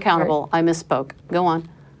 I'm accountable. I misspoke. Go on.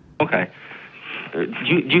 Okay. Do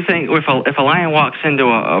you think if a lion walks into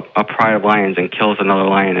a pride of lions and kills another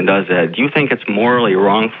lion and does that, do you think it's morally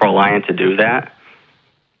wrong for a lion to do that?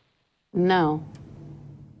 No.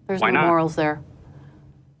 There's Why no not? morals there.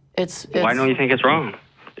 It's Why don't you think it's wrong?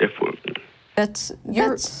 That's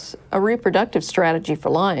a reproductive strategy for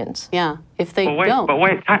lions. Yeah, if they But don't.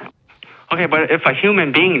 wait. Okay, but if a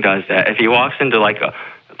human being does that, if he walks into like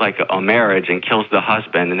a marriage and kills the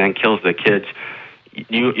husband and then kills the kids,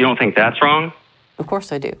 you don't think that's wrong? Of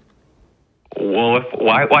course I do. Well,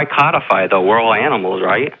 why codify though? We're all animals,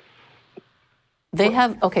 right? They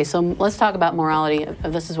have, okay, so let's talk about morality, if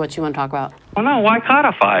this is what you want to talk about. Well, no, why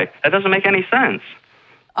codify? That doesn't make any sense.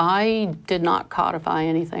 I did not codify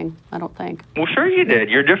anything, I don't think. Well, sure you did.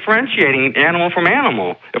 You're differentiating animal from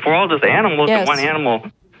animal. If we're all just animals Yes. and one animal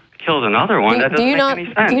kills another one, that doesn't make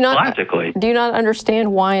any sense logically. Do you not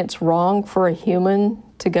understand why it's wrong for a human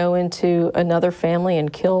to go into another family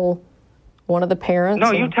and kill one of the parents?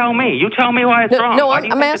 No, you tell me. You tell me why it's wrong. No, Why do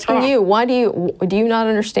you I'm think it's asking wrong? you. Why do you not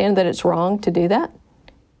understand that it's wrong to do that?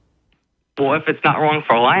 Well, if it's not wrong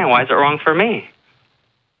for a lion, why is it wrong for me?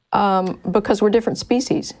 Because we're different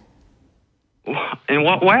species. In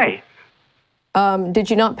what way? Did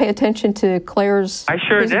you not pay attention to Claire's I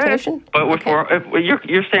sure presentation? did. But if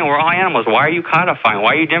you're saying we're all animals, why are you codifying?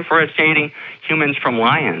 Why are you differentiating humans from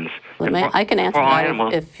lions? I can answer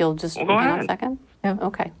that if you'll just Well, go hang on a ahead. second. Yeah.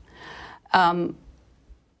 Okay.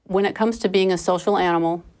 When it comes to being a social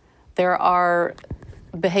animal, there are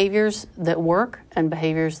behaviors that work and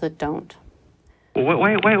behaviors that don't.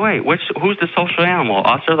 Wait. Who's the social animal?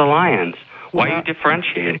 Us or the lions? Why are you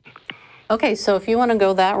differentiating? Okay, so if you want to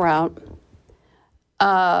go that route,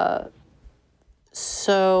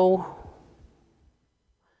 so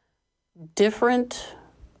different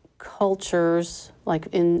cultures, like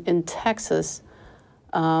in Texas,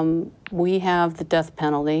 we have the death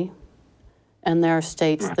penalty, and there are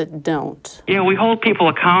states that don't. Yeah, we hold people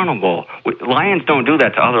accountable. Lions don't do that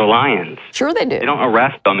to other lions. Sure they do. They don't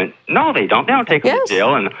arrest them. No, they don't. They don't take them Yes. to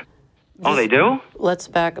jail. And oh, they do? Let's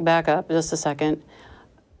back up just a second.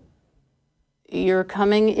 You're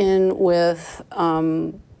coming in with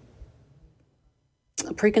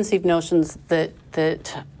preconceived notions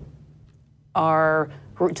that are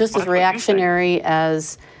just as reactionary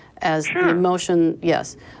as the emotion.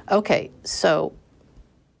 Yes. Okay. So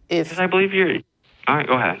if Because I believe you're. All right,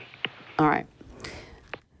 go ahead. all right.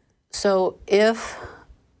 So if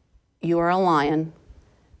you are a lion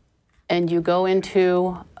and you go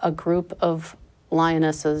into a group of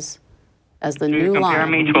lionesses as the new Compare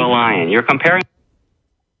lion. me to a lion. You're comparing.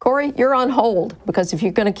 Corey, you're on hold because if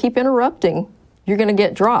you're going to keep interrupting, you're going to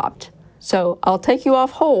get dropped. So I'll take you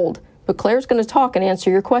off hold, but Claire's going to talk and answer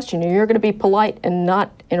your question, and you're going to be polite and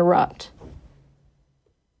not interrupt.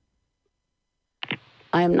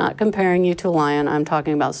 I am not comparing you to a lion. I'm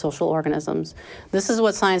talking about social organisms. This is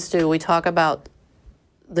what science do. We talk about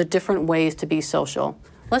the different ways to be social.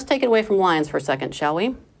 Let's take it away from lions for a second, shall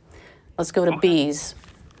we? Let's go to bees.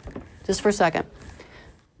 Just for a second.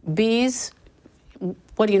 Bees,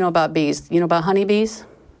 what do you know about bees? You know about honeybees?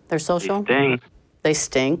 They're social? They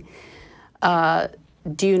sting.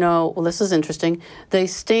 Do you know, well, this is interesting. They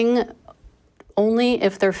sting only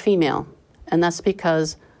if they're female, and that's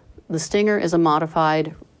because the stinger is a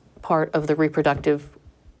modified part of the reproductive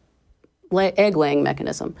egg-laying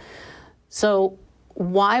mechanism. So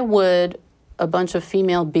why would a bunch of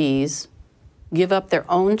female bees give up their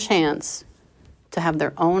own chance to have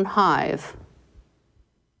their own hive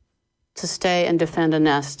to stay and defend a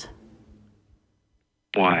nest?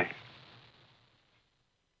 Why?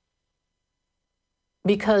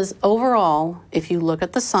 Because overall, if you look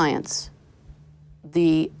at the science,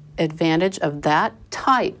 the advantage of that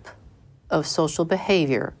type of social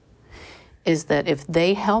behavior is that if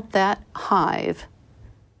they help that hive,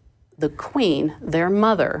 the queen, their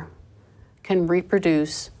mother, can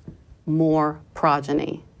reproduce more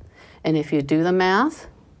progeny. And if you do the math,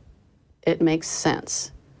 it makes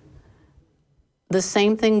sense. The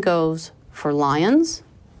same thing goes for lions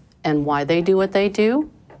and why they do what they do,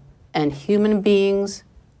 and human beings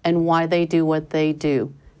and why they do what they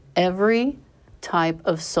do. Every type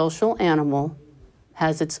of social animal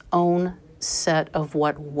has its own set of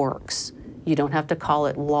what works. You don't have to call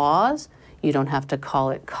it laws. You don't have to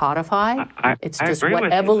call it codified. It's just what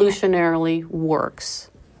evolutionarily works.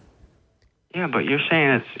 Yeah, but you're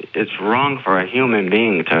saying it's wrong for a human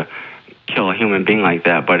being to kill a human being like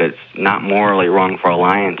that, but it's not morally wrong for a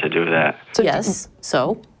lion to do that. So yes,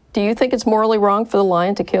 so? Do you think it's morally wrong for the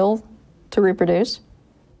lion to kill to reproduce?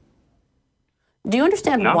 Do you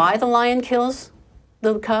understand why the lion kills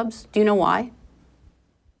the cubs? Do you know why?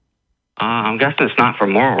 I'm guessing it's not for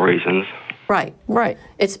moral reasons. Right. Right.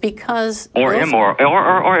 It's because... Or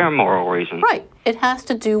immoral reasons. Right. It has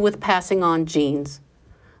to do with passing on genes.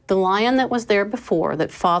 The lion that was there before,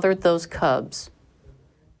 that fathered those cubs,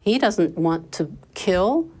 he doesn't want to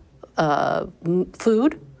kill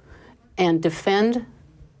food and defend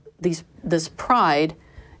this pride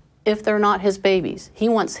if they're not his babies. He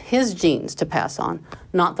wants his genes to pass on,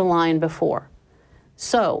 not the lion before.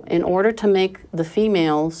 So in order to make the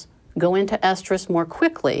females go into estrus more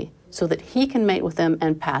quickly so that he can mate with them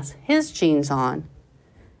and pass his genes on,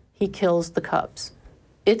 he kills the cubs.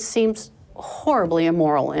 It seems horribly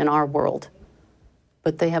immoral in our world,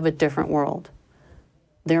 but they have a different world.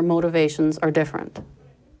 Their motivations are different.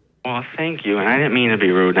 Well, thank you, and I didn't mean to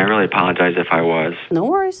be rude, and I really apologize if I was. No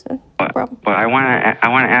worries. But I want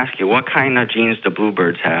to ask you, what kind of genes do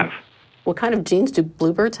bluebirds have? What kind of genes do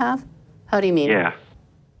bluebirds have? How do you mean? Yeah.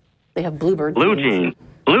 They have bluebird Blue genes. genes.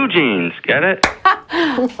 Blue genes, get it?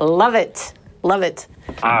 Love it. Love it.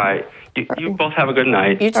 All right. You both have a good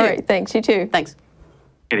night. You too. All right, thanks. You too. Thanks.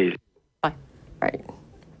 Get easy. Bye. Right.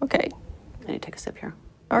 Okay. I need to take a sip here.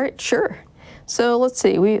 All right, sure. So let's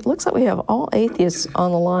see. It looks like we have all atheists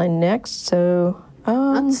on the line next. So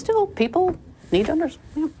still, people need to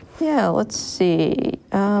understand. yeah, let's see.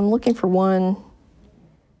 I'm looking for one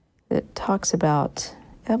that talks about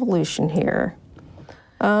evolution here.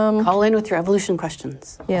 Call in with your evolution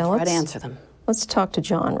questions. Yeah, I'll try to answer them. Let's talk to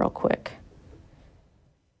John real quick.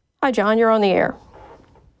 Hi, John. You're on the air.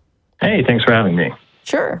 Hey, thanks for having me.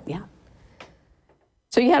 Sure. Yeah.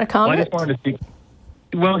 So you had a comment? Well, I just wanted to speak.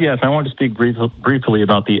 Well, yes, I wanted to speak briefly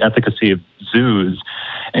about the efficacy of zoos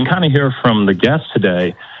and kind of hear from the guests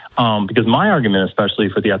today, because my argument, especially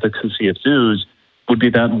for the efficacy of zoos, would be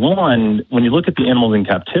that, one, when you look at the animals in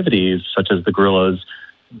captivities, such as the gorillas,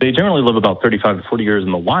 they generally live about 35 to 40 years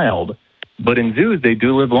in the wild, but in zoos, they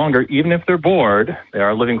do live longer, even if they're bored. They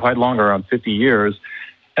are living quite longer, around 50 years.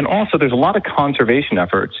 And also, there's a lot of conservation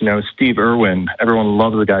efforts. You know, Steve Irwin, everyone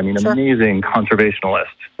loves the guy. I mean, Sure. Amazing conservationalist.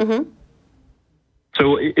 Mm-hmm.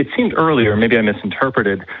 So it seemed earlier, maybe I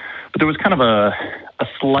misinterpreted, but there was kind of a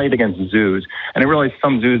slight against zoos. And I realized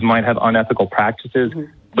some zoos might have unethical practices,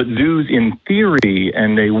 but zoos in theory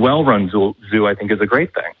and a well-run zoo, I think, is a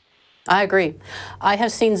great thing. I agree. I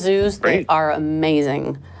have seen zoos that are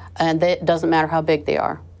amazing, and it doesn't matter how big they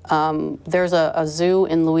are. There's a zoo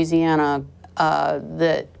in Louisiana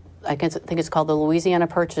that I think it's called the Louisiana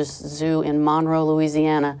Purchase Zoo in Monroe,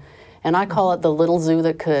 Louisiana, and I call it the little zoo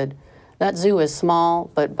that could. That zoo is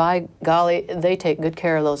small, but by golly, they take good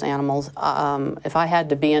care of those animals. If I had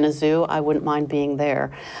to be in a zoo, I wouldn't mind being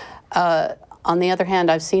there. On the other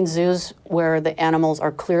hand, I've seen zoos where the animals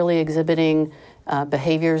are clearly exhibiting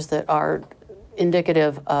behaviors that are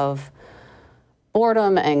indicative of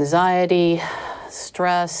boredom, anxiety,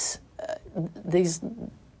 stress.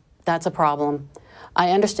 That's a problem.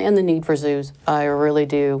 I understand the need for zoos. I really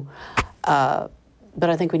do. But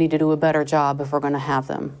I think we need to do a better job if we're going to have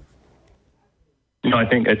them. You know, I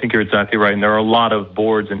think you're exactly right. And there are a lot of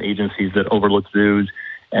boards and agencies that overlook zoos.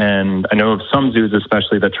 And I know of some zoos,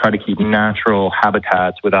 especially, that try to keep natural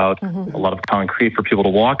habitats without a lot of concrete for people to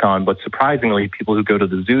walk on. But surprisingly, people who go to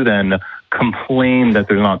the zoo then complain that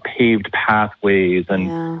there's not paved pathways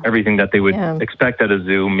and everything that they would expect at a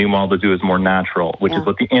zoo. Meanwhile, the zoo is more natural, which is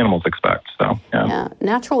what the animals expect. So,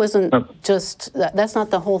 natural isn't just, that's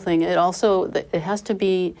not the whole thing. It also, it has to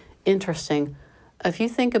be interesting. If you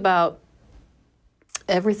think about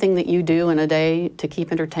everything that you do in a day to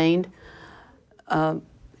keep entertained,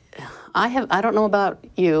 I don't know about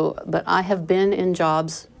you, but I have been in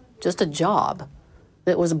jobs, just a job,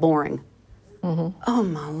 that was boring. Oh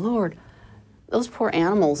my Lord. Those poor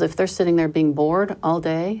animals, if they're sitting there being bored all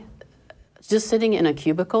day, just sitting in a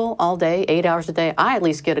cubicle all day, 8 hours a day, I at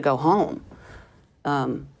least get to go home.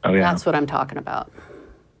 That's what I'm talking about.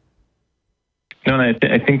 No, and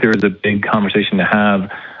I think there is a big conversation to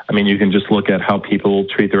have. I mean, you can just look at how people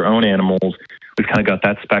treat their own animals. We've kind of got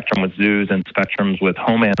that spectrum with zoos and spectrums with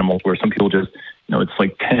home animals, where some people just, you know, it's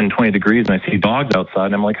like 10, 20 degrees and I see dogs outside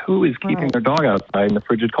and I'm like, who is keeping their dog outside in the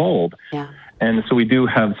frigid cold? And so we do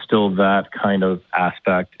have still that kind of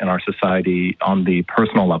aspect in our society on the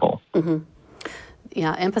personal level.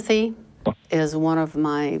 Yeah, empathy is one of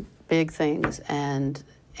my big things, and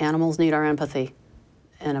animals need our empathy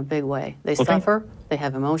in a big way. They suffer, they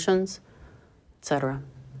have emotions, etc.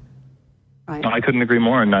 Right. No, I couldn't agree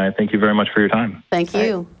more, and I thank you very much for your time. Thank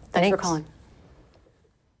you. Thanks for calling.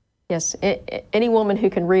 Yes, any woman who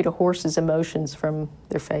can read a horse's emotions from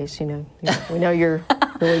their face, you know we know you're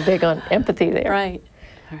really big on empathy there. Right.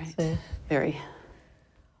 All right. So. Very.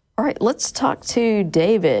 All right, let's talk to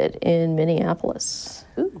David in Minneapolis.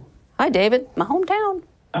 Ooh. Hi, David. My hometown.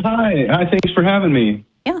 Hi. Thanks for having me.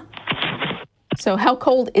 Yeah. So how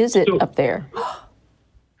cold is it up there?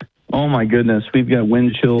 Oh my goodness, we've got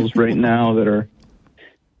wind chills right now that are,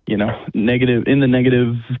 you know, negative, in the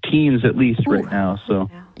negative teens at least right now. So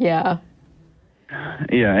yeah,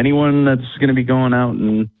 anyone that's going to be going out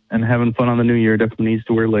and having fun on the new year definitely needs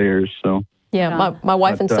to wear layers. So yeah, my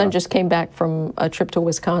wife and son just came back from a trip to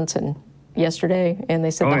Wisconsin yesterday, and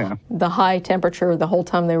they said the high temperature the whole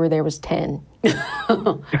time they were there was 10.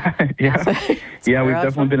 Yeah, we've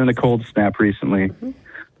definitely been in a cold snap recently.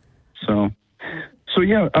 So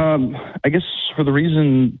yeah, I guess for the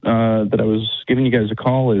reason that I was giving you guys a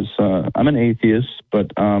call is I'm an atheist,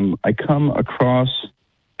 but I come across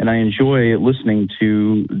and I enjoy listening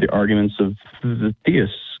to the arguments of the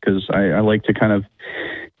theists, because I like to kind of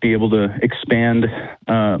be able to expand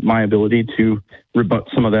my ability to rebut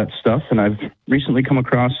some of that stuff. And I've recently come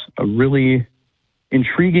across a really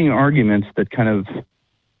intriguing argument that kind of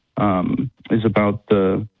is about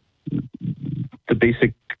the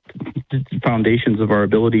basic foundations of our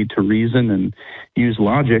ability to reason and use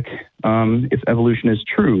logic if evolution is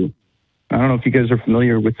true. I don't know if you guys are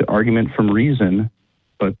familiar with the argument from reason,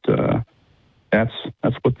 but that's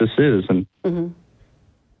what this is. And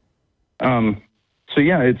so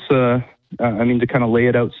yeah, it's I mean, to kind of lay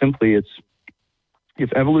it out simply, it's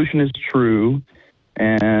if evolution is true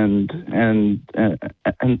and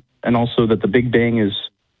also that the Big Bang is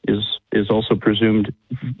also presumed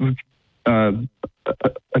a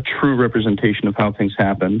true representation of how things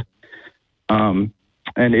happened. And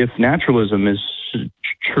if naturalism is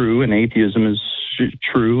true and atheism is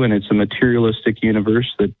true, and it's a materialistic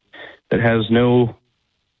universe that has no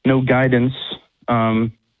guidance,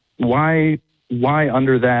 why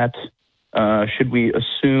under that should we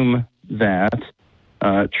assume that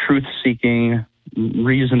truth-seeking,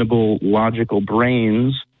 reasonable, logical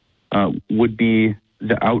brains would be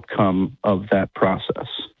the outcome of that process?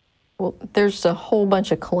 Well, there's a whole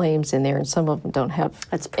bunch of claims in there, and some of them don't have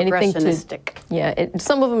anything to.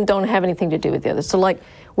 Some of them don't have anything to do with the others. So, like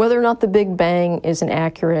whether or not the Big Bang is an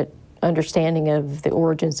accurate understanding of the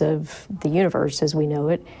origins of the universe as we know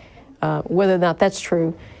it, whether or not that's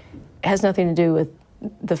true, has nothing to do with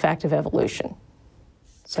the fact of evolution.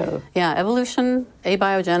 So yeah, evolution,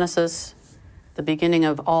 abiogenesis, the beginning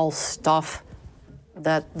of all stuff.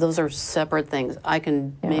 Those are separate things. I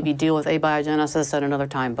can maybe deal with abiogenesis at another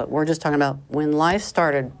time, but we're just talking about when life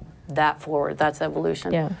started, that forward, that's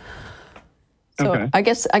evolution. Yeah. So I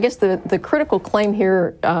guess the critical claim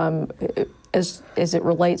here, as it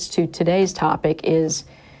relates to today's topic, is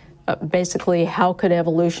basically how could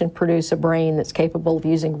evolution produce a brain that's capable of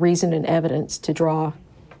using reason and evidence to draw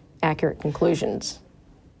accurate conclusions?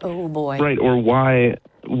 Oh boy. Right, or why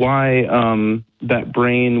that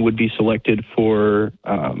brain would be selected for,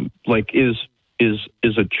 like, is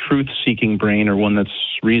a truth-seeking brain, or one that's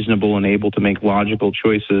reasonable and able to make logical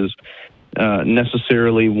choices,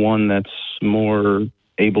 necessarily one that's more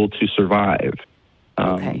able to survive?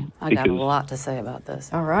 Okay, I got a lot to say about this.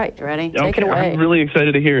 All right. You ready? Take it away. I'm really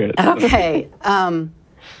excited to hear it. Okay.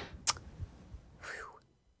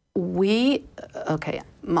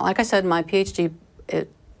 Like I said, my PhD,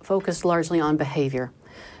 it focused largely on behavior,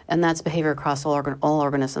 and that's behavior across all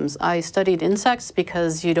organisms. I studied insects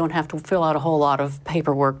because you don't have to fill out a whole lot of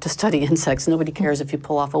paperwork to study insects. Nobody cares if you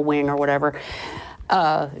pull off a wing or whatever.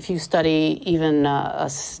 If you study even a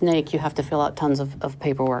snake, you have to fill out tons of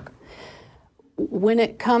paperwork. When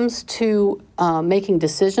it comes to making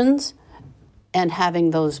decisions and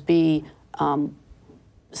having those be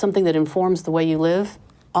something that informs the way you live,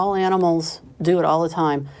 all animals do it all the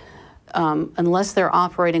time. Unless they're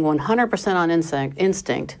operating 100% on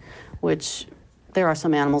instinct, which there are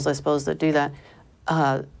some animals, I suppose, that do that,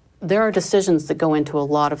 there are decisions that go into a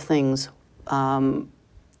lot of things.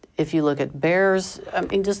 If you look at bears, I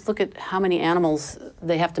mean, just look at how many animals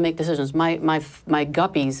they have to make decisions. My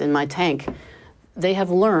guppies in my tank, they have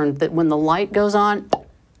learned that when the light goes on,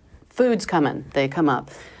 food's coming, they come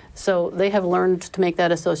up. So they have learned to make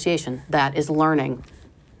that association. That is learning.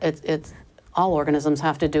 It's all organisms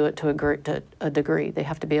have to do it to a degree. They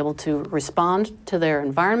have to be able to respond to their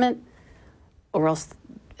environment, or else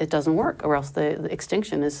it doesn't work, or else the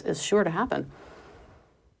extinction is sure to happen.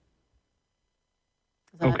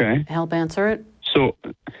 Does that help answer it? So,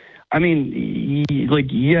 I mean, like,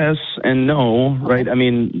 yes and no, right? I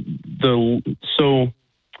mean, the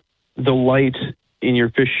light in your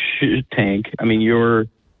fish tank, I mean, your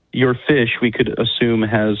fish, we could assume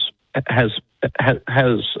has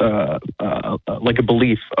like a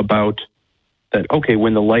belief about that, okay,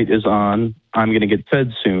 when the light is on, I'm going to get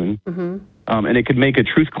fed soon. Mm-hmm. And it could make a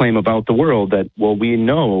truth claim about the world that, well, we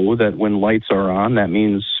know that when lights are on, that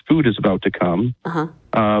means food is about to come. Uh-huh.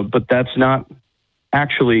 But that's not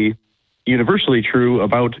actually universally true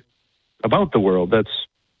about the world. That's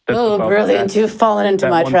oh, brilliant. You've fallen into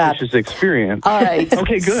my trap. Fish's experience. All right.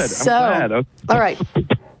 Okay, good. So, I'm glad. Okay. All right.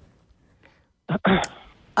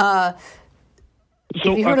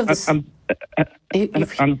 So you heard of this? I'm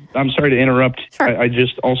sorry to interrupt. Sure. I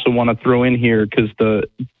just also want to throw in here, because the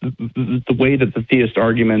way that the theist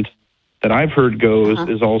argument that I've heard goes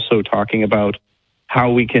is also talking about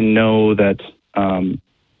how we can know that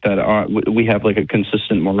we have like a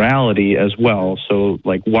consistent morality as well. So,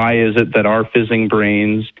 like, why is it that our fizzing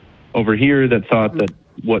brains over here that thought that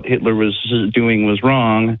what Hitler was doing was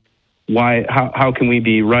wrong? Why? How can we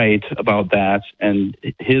be right about that, and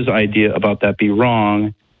his idea about that be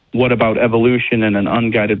wrong? What about evolution and an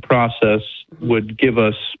unguided process would give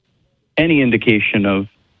us any indication of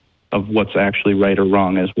what's actually right or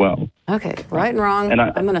wrong as well? Okay, right and wrong. And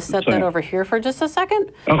I'm going to set that over here for just a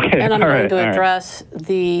second. Okay, and I'm going to address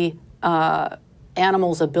the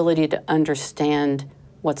animal's ability to understand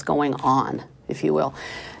what's going on, if you will.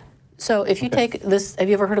 So if you take this, have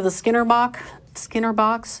you ever heard of the Skinner box?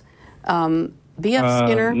 B.F.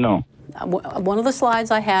 Skinner? No. One of the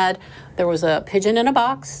slides I had, there was a pigeon in a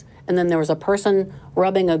box, and then there was a person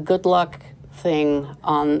rubbing a good luck thing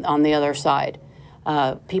on the other side.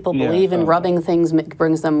 People believe in rubbing things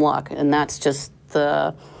brings them luck, and that's just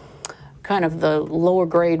the kind of the lower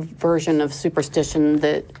grade version of superstition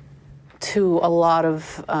that to a lot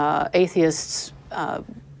of atheists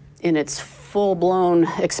in its full-blown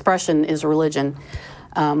expression is religion.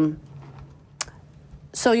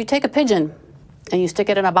 So you take a pigeon and you stick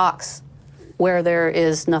it in a box where there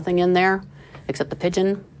is nothing in there except the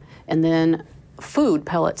pigeon, and then food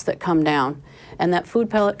pellets that come down. And that food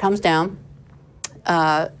pellet comes down,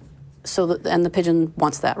 and the pigeon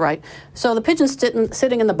wants that, right? So the pigeon's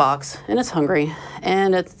sitting in the box, and it's hungry,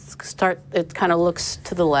 and it kind of looks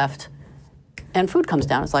to the left, and food comes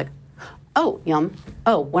down. It's like, oh, yum.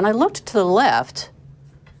 Oh, when I looked to the left,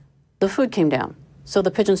 the food came down. So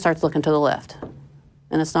the pigeon starts looking to the left.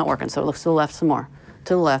 And it's not working, so it looks to the left some more,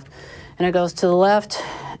 to the left. And it goes to the left,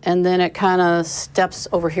 and then it kind of steps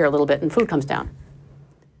over here a little bit, and food comes down.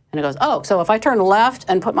 And it goes, oh, so if I turn left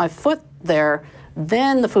and put my foot there,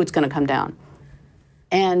 then the food's going to come down.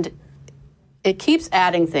 And it keeps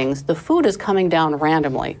adding things. The food is coming down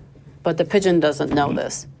randomly, but the pigeon doesn't know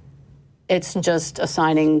this. It's just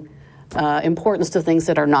assigning importance to things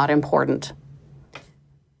that are not important.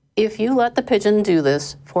 If you let the pigeon do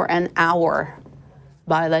this for an hour,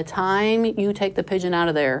 by the time you take the pigeon out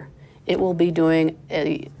of there, it will be doing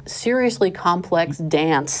a seriously complex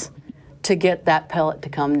dance to get that pellet to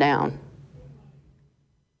come down.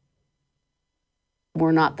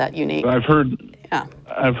 We're not that unique. I've heard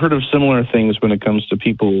of similar things when it comes to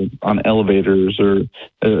people on elevators, or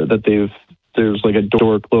that there's like a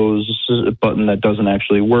door close button that doesn't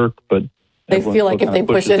actually work, but They feel like if they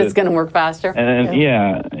push it, it's going to work faster. And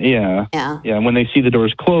yeah. And when they see the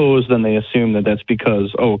doors closed, then they assume that that's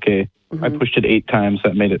because, I pushed it 8 times,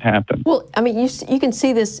 that made it happen. Well, I mean, you can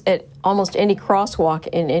see this at almost any crosswalk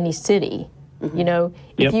in any city. You know,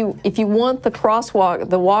 if you want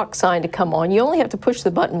the walk sign to come on, you only have to push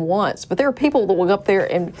the button once. But there are people that will go up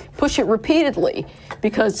there and push it repeatedly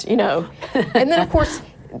because, and then of course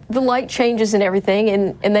the light changes and everything,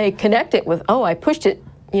 and they connect it with, I pushed it,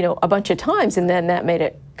 a bunch of times, and then that made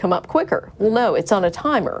it come up quicker. Well, no, it's on a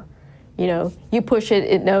timer. You push it,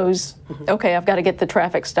 it knows, okay, I've got to get the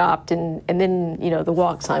traffic stopped, and then, the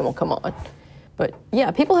walk sign will come on. But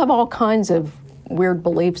yeah, people have all kinds of weird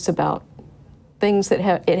beliefs about things that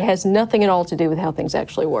it has nothing at all to do with how things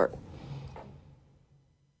actually work.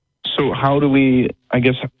 So how do we, I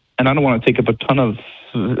guess, and I don't want to take up a ton of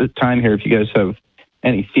time here if you guys have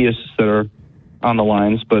any theists that are on the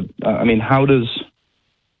lines, but how does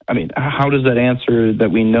that answer that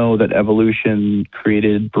we know that evolution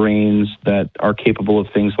created brains that are capable of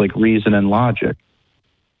things like reason and logic?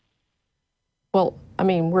 Well,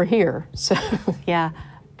 we're here, so. Yeah.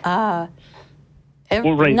 Well,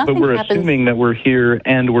 right, but we're assuming that we're here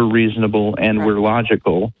and we're reasonable and we're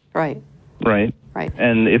logical. Right. Right? Right.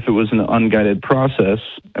 And if it was an unguided process,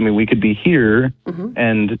 we could be here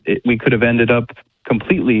and we could have ended up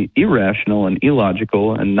completely irrational and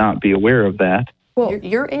illogical and not be aware of that. Well,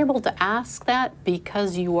 you're able to ask that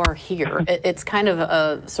because you are here. It's kind of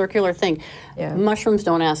a circular thing. Yeah. Mushrooms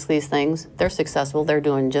don't ask these things. They're successful. They're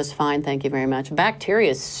doing just fine. Thank you very much.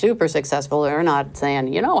 Bacteria is super successful. They're not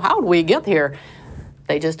saying, how did we get here?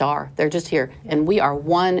 They just are. They're just here. And we are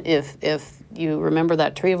one. If you remember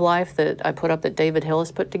that tree of life that I put up that David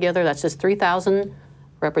Hillis put together, that's just 3,000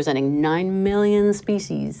 representing 9 million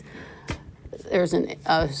species. There's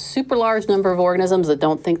a super large number of organisms that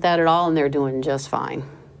don't think that at all, and they're doing just fine.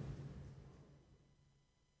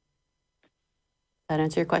 That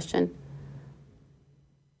answer your question?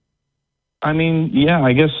 Yeah,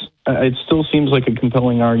 I guess it still seems like a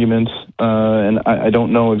compelling argument, and I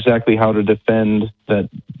don't know exactly how to defend that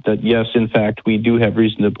yes, in fact, we do have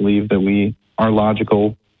reason to believe that we are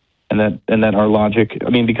logical, and that our logic,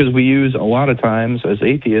 because we use a lot of times as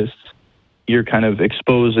atheists, you're kind of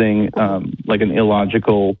exposing like an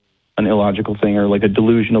illogical thing or like a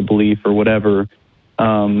delusional belief or whatever.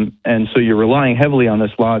 And so you're relying heavily on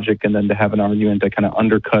this logic, and then to have an argument that kind of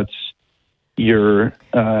undercuts your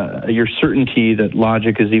certainty that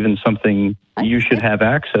logic is even something you should have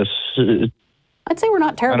access. I'd say we're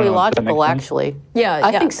not terribly logical, actually. Yeah,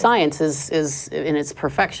 I think science is in its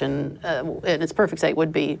perfection, in its perfect state,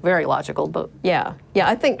 would be very logical. But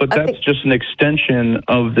I think. But that's just an extension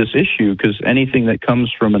of this issue, because anything that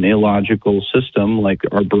comes from an illogical system, like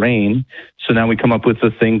our brain, so now we come up with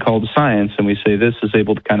a thing called science, and we say this is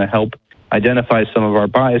able to kind of help identify some of our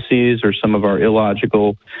biases or some of our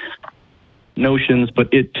illogical notions, but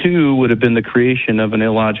it too would have been the creation of an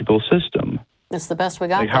illogical system. It's the best we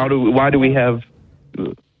got.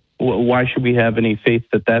 Why should we have any faith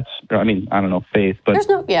that that's, I don't know, faith, but there's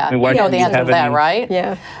no, you know the answer to that, right?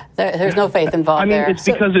 Yeah. There's no faith involved there. It's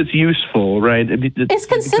because it's useful, right? It's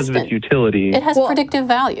consistent. Because of its utility. It has predictive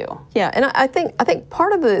value. Yeah, and I think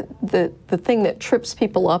part of the thing that trips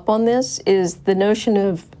people up on this is the notion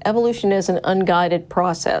of evolution as an unguided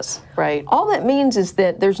process. Right. All that means is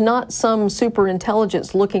that there's not some super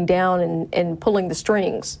intelligence looking down and pulling the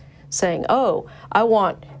strings, saying, oh, I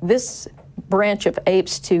want this branch of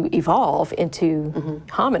apes to evolve into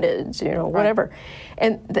hominids, whatever.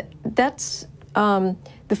 And that's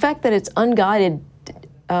the fact that it's unguided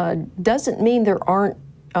doesn't mean there aren't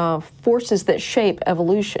forces that shape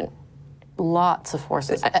evolution. Lots of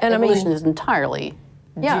forces. And evolution is entirely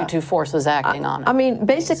due to forces acting on it.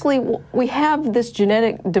 Basically, we have this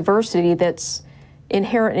genetic diversity that's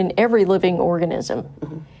inherent in every living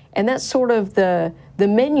organism. And that's sort of the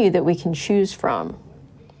menu that we can choose from.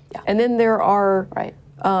 Yeah. And then there are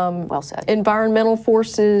well said. Environmental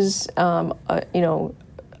forces,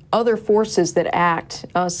 other forces that act.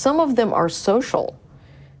 Some of them are social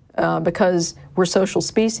because we're social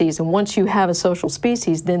species. And once you have a social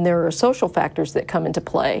species, then there are social factors that come into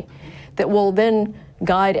play that will then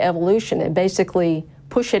guide evolution and basically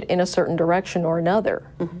push it in a certain direction or another.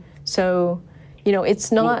 So,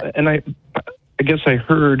 it's not... And I guess I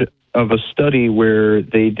heard of a study where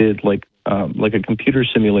they did like a computer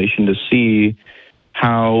simulation to see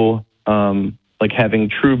how having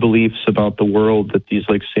true beliefs about the world that these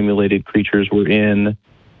simulated creatures were in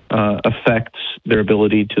affects their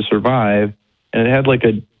ability to survive, and it had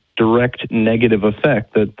a direct negative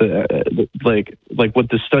effect that what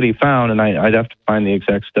the study found, and I'd have to find the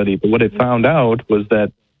exact study, but what it found out was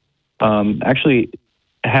that actually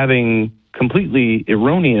having completely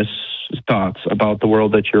erroneous thoughts about the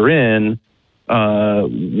world that you're in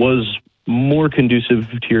was more conducive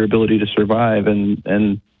to your ability to survive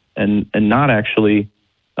and not actually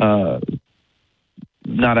a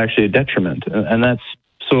detriment. And that's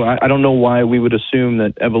so I don't know why we would assume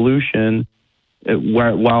that evolution,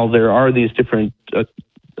 while there are these different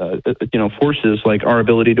forces like our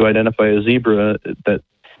ability to identify a zebra, that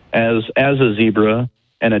as a zebra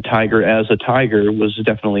and a tiger as a tiger was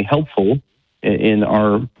definitely helpful in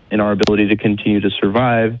our ability to continue to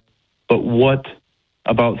survive. But what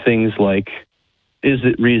about things like, is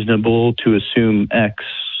it reasonable to assume X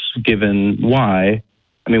given Y?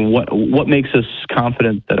 I mean, what makes us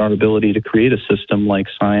confident that our ability to create a system like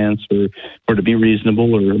science or to be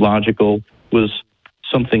reasonable or logical was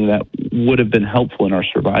something that would have been helpful in our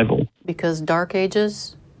survival? Because dark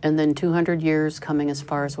ages and then 200 years coming as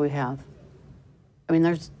far as we have. I mean,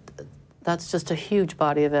 that's just a huge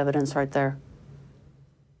body of evidence right there.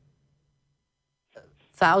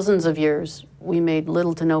 Thousands of years, we made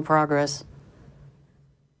little to no progress.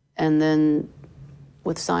 And then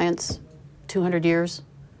with science, 200 years,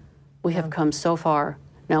 we have come so far.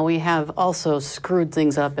 Now, we have also screwed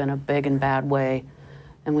things up in a big and bad way,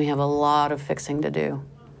 and we have a lot of fixing to do.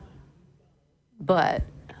 But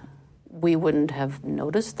we wouldn't have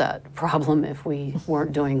noticed that problem if we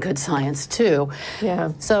weren't doing good science, too.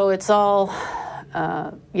 Yeah. So it's all,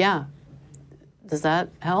 yeah. Does that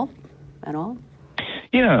help at all?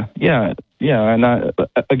 Yeah. And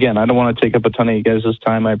again, I don't want to take up a ton of you guys'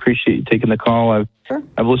 time. I appreciate you taking the call. I've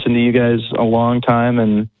listened to you guys a long time,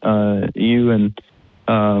 and I've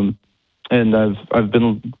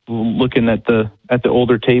been looking at the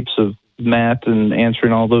older tapes of Matt and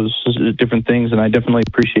answering all those different things, and I definitely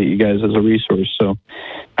appreciate you guys as a resource. So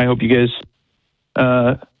I hope you guys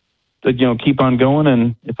keep on going,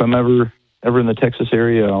 and if I'm ever in the Texas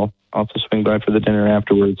area, I'll have to swing by for the dinner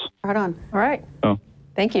afterwards. Right on. All right. So.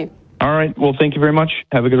 Thank you. All right. Well, thank you very much.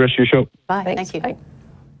 Have a good rest of your show. Bye. Thanks. Thank you. Bye.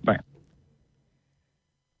 Bye.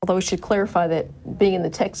 Although we should clarify that being in the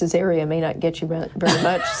Texas area may not get you very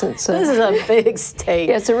much since... This is a big state.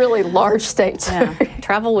 Yeah, it's a really large state. So. Yeah.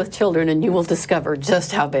 Travel with children and you will discover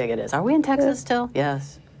just how big it is. Are we in Texas still?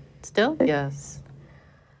 Yes. Still? Yes.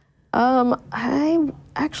 I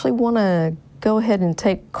actually want to go ahead and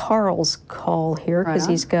take Karl's call here because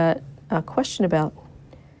he's got a question about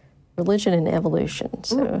religion and evolution.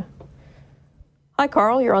 So, hi,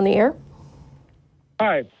 Karl. You're on the air.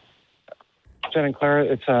 Hi, Jen and Claire.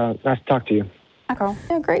 It's nice to talk to you. Hi, Karl.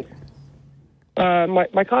 Yeah, great.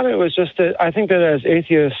 My comment was just that I think that as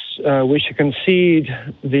atheists, we should concede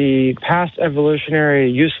the past evolutionary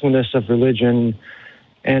usefulness of religion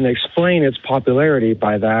and explain its popularity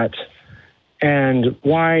by that, and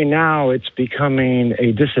why now it's becoming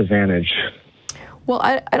a disadvantage. Well,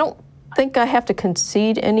 I don't think I have to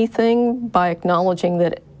concede anything by acknowledging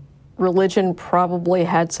that religion probably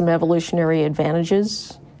had some evolutionary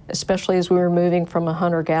advantages, especially as we were moving from a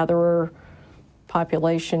hunter-gatherer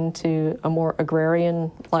population to a more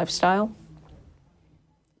agrarian lifestyle.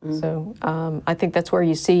 So I think that's where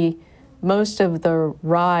you see most of the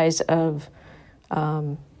rise of,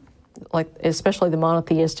 especially the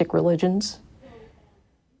monotheistic religions.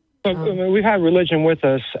 We've had religion with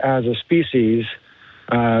us as a species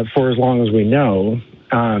for as long as we know,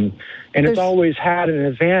 and it's always had an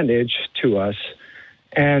advantage to us.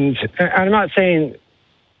 And I'm not saying,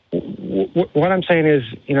 what I'm saying is,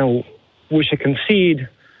 we should concede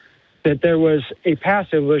that there was a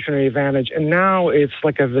past evolutionary advantage, and now it's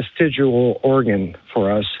like a vestigial organ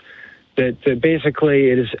for us, that basically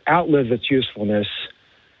it has outlived its usefulness,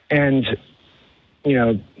 and,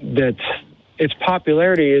 that its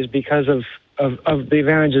popularity is because of the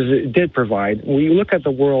advantages it did provide. When you look at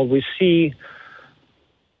the world, we see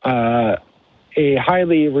a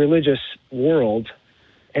highly religious world,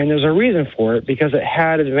 and there's a reason for it, because it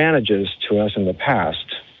had advantages to us in the past.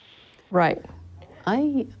 Right.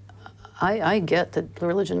 I get that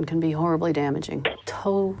religion can be horribly damaging.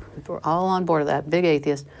 We're all on board of that. Big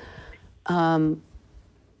atheist. I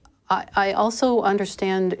also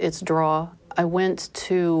understand its draw. I went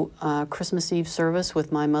to Christmas Eve service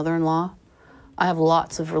with my mother-in-law. I have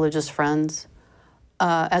lots of religious friends.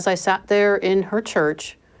 As I sat there in her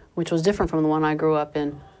church, which was different from the one I grew up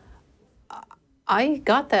in, I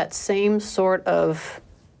got that same sort of,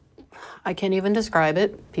 I can't even describe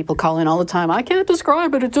it. People call in all the time, I can't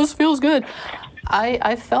describe it, it just feels good.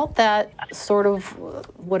 I felt that sort of,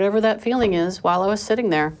 whatever that feeling is, while I was sitting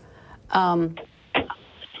there.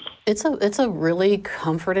 It's a really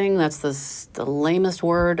comforting, that's the lamest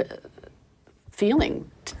word,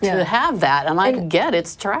 feeling to have that, and I get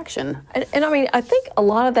its traction. And I mean, I think a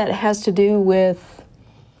lot of that has to do with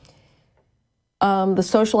the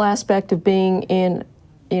social aspect of being in,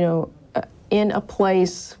 in a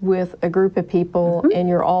place with a group of people, and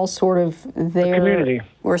you're all sort of there. A community.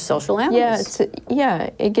 We're social animals.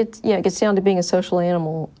 It gets down to being a social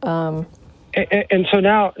animal. And so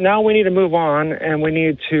now we need to move on, and we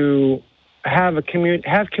need to have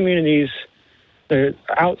communities that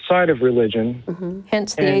are outside of religion.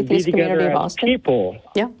 Hence the atheist community of Boston. People.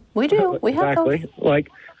 Yeah, we do. We have exactly those.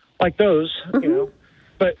 like those,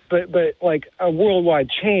 But like a worldwide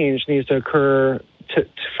change needs to occur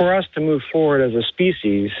for us to move forward as a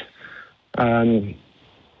species, to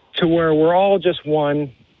where we're all just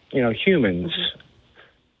one, humans,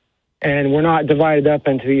 and we're not divided up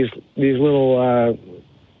into these little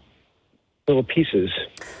pieces.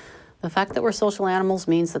 The fact that we're social animals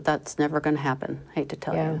means that that's never going to happen. I hate to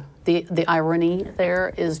tell you. The irony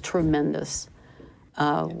there is tremendous.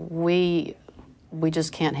 We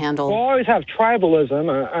just can't handle. We'll always have tribalism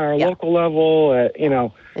at our local level,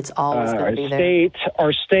 it's always going to be there.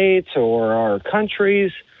 Our states or our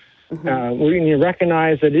countries. We need to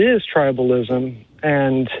recognize that it is tribalism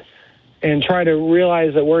and try to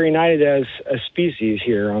realize that we're united as a species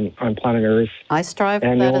here on planet Earth. I strive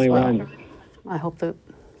for that as well. I hope that.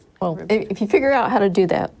 Well, if you figure out how to do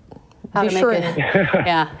that, how be to sure. Make it,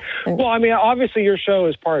 yeah. Well, I mean, obviously your show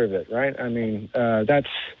is part of it, right? I mean, that's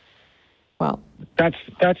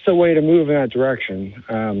the way to move in that direction.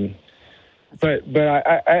 But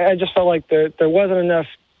I just felt like there wasn't enough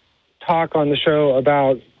talk on the show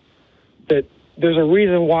about that. There's a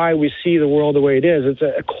reason why we see the world the way it is. It's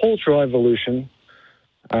a cultural evolution.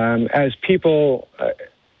 As people,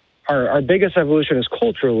 our biggest evolution is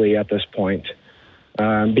culturally at this point,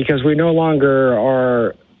 because we're no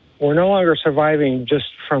longer surviving just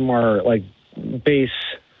from our base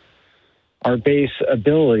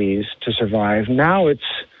abilities to survive. Now it's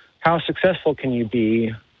how successful can you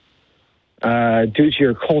be due to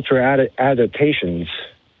your cultural adaptations.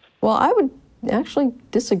 Well, I would actually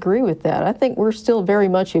disagree with that. I think we're still very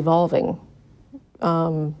much evolving,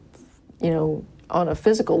 on a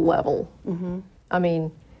physical level. I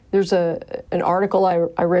mean, there's an article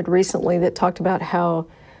I read recently that talked about how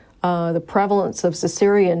the prevalence of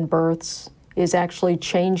cesarean births is actually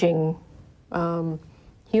changing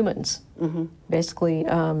humans. Basically,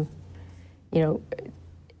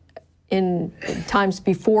 in times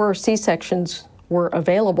before C-sections were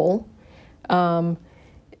available,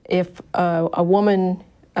 if a woman,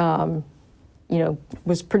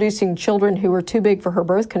 was producing children who were too big for her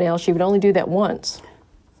birth canal, she would only do that once.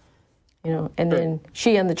 And then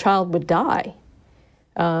she and the child would die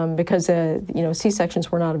because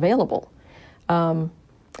C-sections were not available. And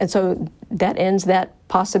so that ends that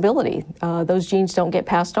possibility. Those genes don't get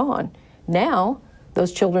passed on. Now,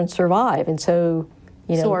 those children survive, and so,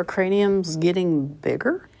 So are craniums getting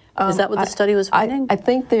bigger? Is that what the study was finding? I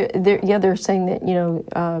think they're saying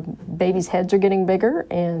that, babies' heads are getting bigger,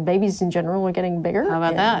 and babies in general are getting bigger. How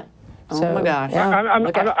about that? Oh my gosh! Yeah.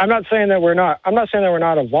 I'm not saying that we're not. I'm not saying that we're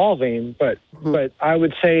not evolving, but I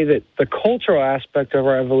would say that the cultural aspect of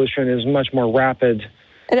our evolution is much more rapid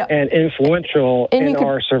and influential in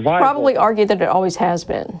our survival. Probably argue that it always has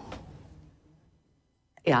been.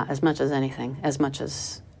 Yeah, as much as anything, as much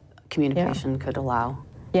as communication could allow.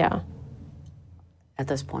 Yeah. At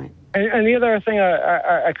this point. And the other thing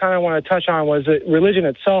I kind of want to touch on was that religion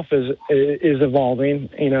itself is evolving,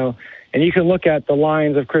 and you can look at the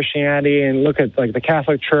lines of Christianity and look at the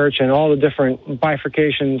Catholic Church and all the different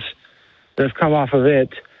bifurcations that have come off of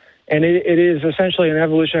it. And it is essentially an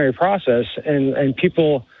evolutionary process, and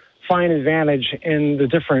people find advantage in the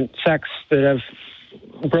different sects that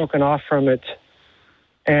have broken off from it,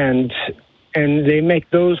 and they make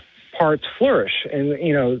those parts flourish.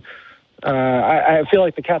 And I feel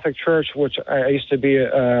like the Catholic Church, which I used to be,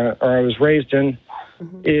 or I was raised in,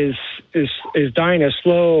 is dying a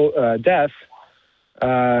slow death,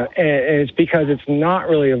 and it's because it's not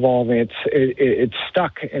really evolving. It's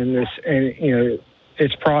stuck in this, and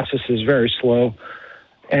its process is very slow,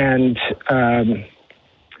 and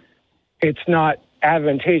it's not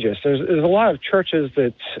advantageous. There's a lot of churches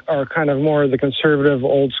that are kind of more the conservative,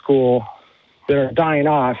 old school, that are dying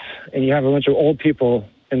off, and you have a bunch of old people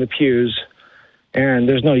in the pews, and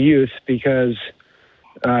there's no youth because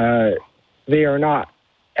they are not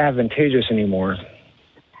advantagegeous anymore.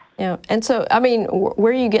 Yeah, and so, I mean,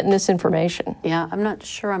 where are you getting this information? Yeah, I'm not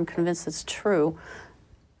sure I'm convinced it's true.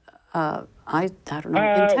 I don't know.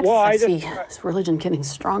 In Texas, I see religion getting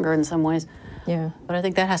stronger in some ways. Yeah. But I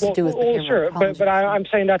think that has to do with behavioral sure, but I'm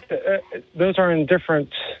saying that those are in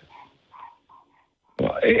different...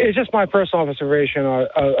 It's just my personal observation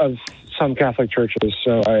of some Catholic churches.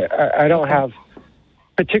 So I don't have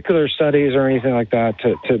particular studies or anything like that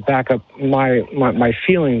to back up my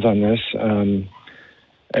feelings on this.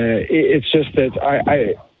 It's just that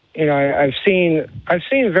I've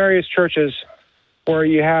seen various churches where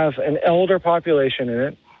you have an elder population in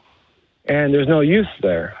it, and there's no youth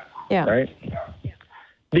there. Yeah. Right.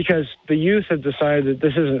 Because the youth have decided that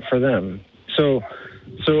this isn't for them. So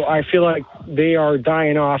I feel like they are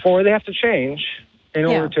dying off, or they have to change in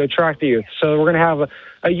order to attract the youth. So we're going to have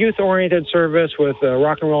a youth-oriented service with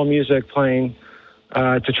rock and roll music playing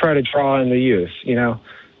to try to draw in the youth.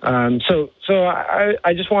 So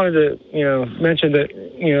I just wanted to mention that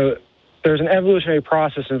there's an evolutionary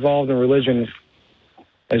process involved in religion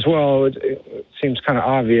as well. It seems kind of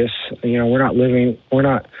obvious. We're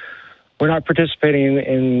not participating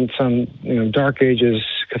in some Dark Ages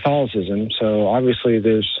Catholicism. So obviously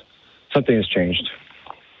something has changed.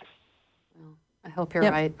 I hope you're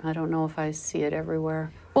right. I don't know if I see it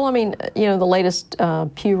everywhere. Well, I mean, the latest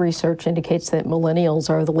Pew research indicates that millennials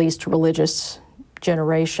are the least religious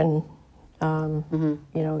generation.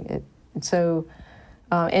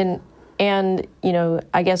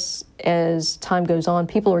 I guess as time goes on,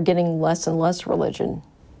 people are getting less and less religious.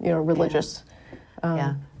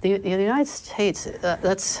 The United States,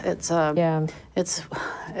 it's a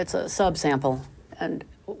subsample, and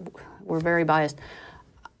we're very biased.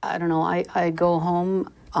 I don't know. I go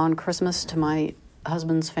home on Christmas to my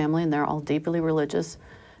husband's family, and they're all deeply religious.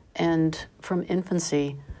 And from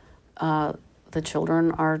infancy, the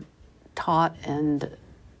children are taught and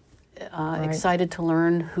excited to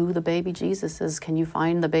learn who the baby Jesus is. Can you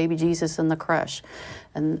find the baby Jesus in the creche?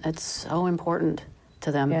 And it's so important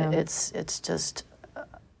to them. Yeah. It's just,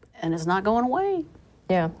 and it's not going away.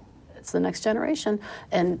 Yeah. It's the next generation.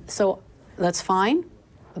 And so that's fine.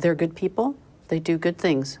 They're good people. They do good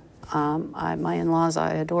things. My in-laws,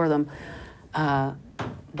 I adore them.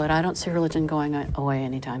 But I don't see religion going away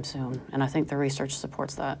anytime soon. And I think the research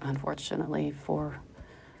supports that, unfortunately, for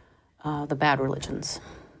the bad religions.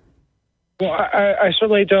 Well, I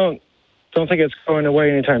certainly don't think it's going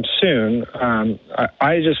away anytime soon.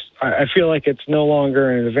 I feel like it's no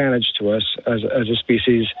longer an advantage to us as a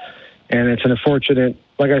species, and it's an unfortunate,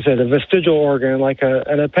 like I said, a vestigial organ, like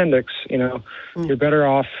an appendix. You're better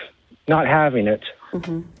off not having it,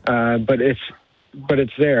 but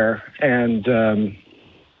it's there, and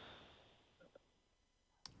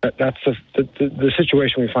that's the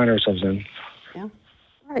situation we find ourselves in. Yeah.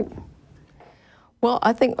 Right. Well,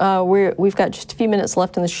 I think we've got just a few minutes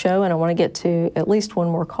left in the show, and I want to get to at least one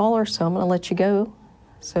more caller, so I'm going to let you go.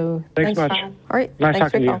 So thanks much. All right. Nice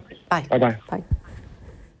thanks talking for to you. Bye. Bye-bye. Bye.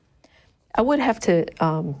 I would have to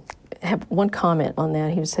have one comment on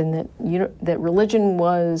that. He was saying that that religion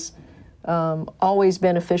was always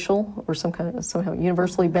beneficial, or somehow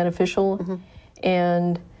universally beneficial,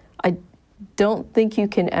 and I don't think you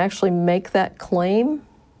can actually make that claim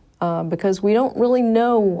because we don't really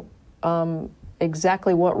know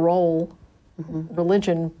exactly what role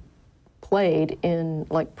religion played in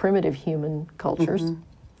primitive human cultures.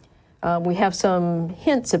 We have some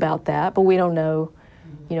hints about that, but we don't know,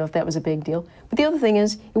 if that was a big deal. But the other thing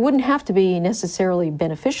is, it wouldn't have to be necessarily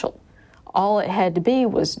beneficial. All it had to be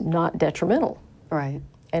was not detrimental. Right.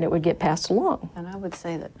 And it would get passed along. And I would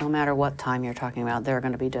say that no matter what time you're talking about, there are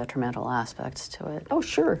going to be detrimental aspects to it. Oh,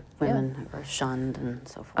 sure. Women are shunned and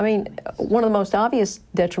so forth. I mean, one of the most obvious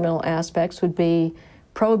detrimental aspects would be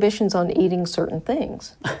prohibitions on eating certain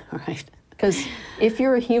things. Right. Because if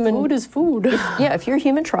you're a human... Food is food. If you're a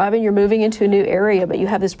human tribe and you're moving into a new area, but you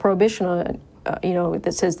have this prohibition on,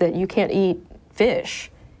 that says that you can't eat fish,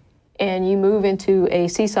 and you move into a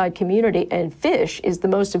seaside community, and fish is the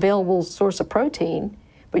most available source of protein,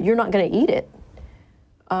 but you're not going to eat it.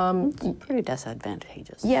 It's pretty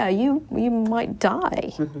disadvantageous. Yeah, you might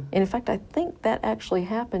die. And in fact, I think that actually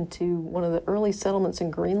happened to one of the early settlements in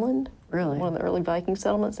Greenland. Really? One of the early Viking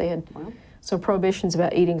settlements. They had some prohibitions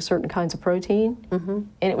about eating certain kinds of protein. And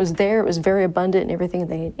it was very abundant and everything, and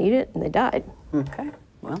they didn't eat it, and they died. Okay.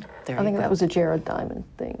 Well, there you go. I think that was a Jared Diamond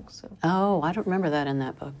thing. So. Oh, I don't remember that in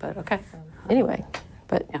that book, but okay. Anyway,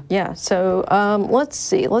 but yeah, so let's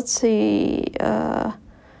see.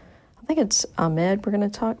 I think it's Amed we're going to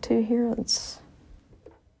talk to here.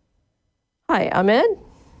 Hi, Amed?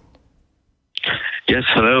 Yes,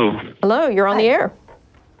 hello. Hello, you're on the air.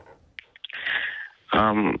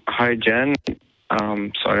 Hi, Jen.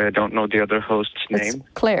 Sorry, I don't know the other host's name.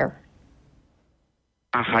 Claire.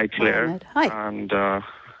 Hi, Claire. Hi. And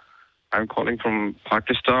I'm calling from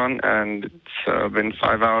Pakistan, and it's been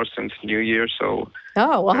 5 hours since New Year, so...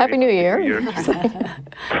 Oh, well, Happy New Year.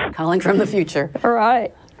 Calling from the future. All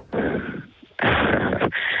right.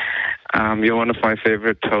 You're one of my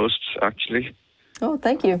favorite hosts, actually. Oh,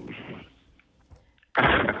 thank you.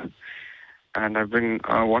 And I've been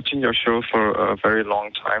watching your show for a very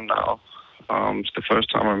long time now. It's the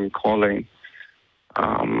first time I'm calling.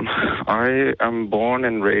 I am born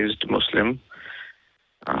and raised Muslim,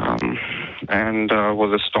 and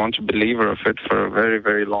was a staunch believer of it for a very,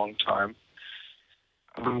 very long time.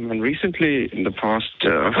 And recently, in the past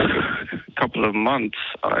couple of months,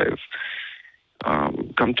 I've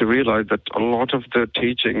come to realize that a lot of the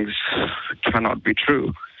teachings cannot be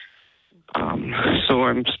true. So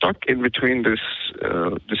I'm stuck in between this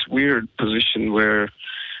weird position where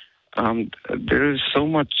there is so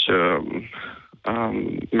much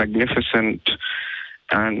magnificent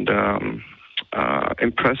and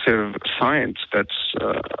impressive science that's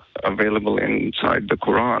available inside the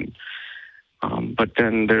Koran. But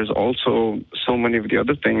then there's also so many of the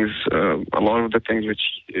other things, a lot of the things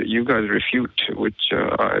which you guys refute, which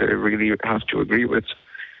I really have to agree with.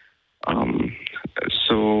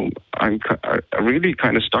 So I'm really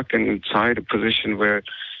kind of stuck inside a position where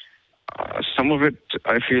some of it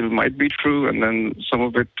I feel might be true, and then some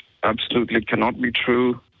of it absolutely cannot be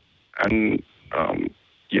true. And,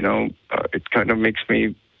 it kind of makes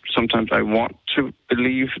me, sometimes I want to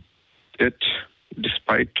believe it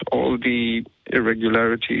despite all the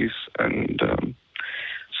irregularities, and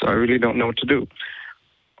so I really don't know what to do.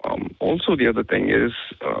 Also, the other thing is,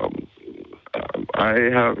 I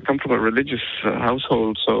have come from a religious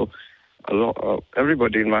household, so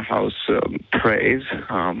everybody in my house prays.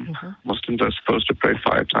 Muslims are supposed to pray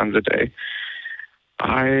 5 times a day.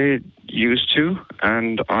 I used to,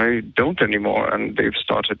 and I don't anymore, and they've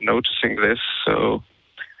started noticing this, so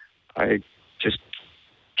I just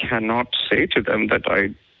cannot say to them that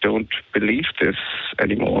I don't believe this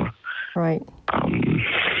anymore. Right.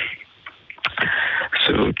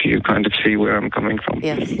 So do you kind of see where I'm coming from?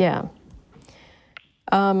 Yes. Yeah.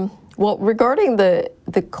 Well, regarding the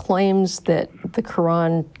claims that the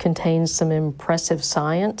Quran contains some impressive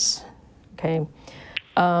science, okay,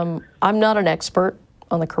 I'm not an expert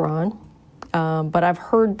on the Quran, but I've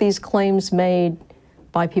heard these claims made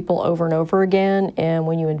by people over and over again, and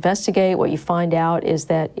when you investigate, what you find out is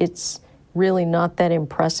that it's really not that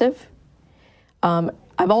impressive. I've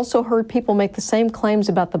also heard people make the same claims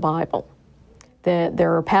about the Bible, that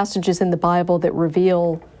there are passages in the Bible that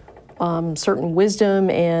reveal certain wisdom,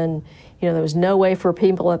 and there was no way for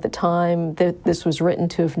people at the time that this was written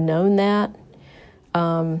to have known that.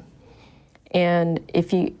 And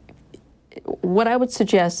what I would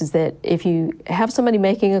suggest is that if you have somebody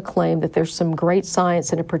making a claim that there's some great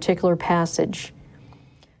science in a particular passage,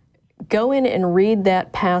 go in and read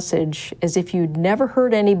that passage as if you'd never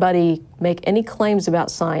heard anybody make any claims about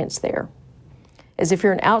science there. As if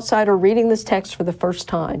you're an outsider reading this text for the first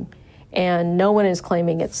time, and no one is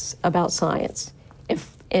claiming it's about science.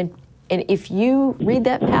 And if you read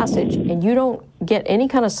that passage and you don't get any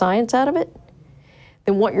kind of science out of it,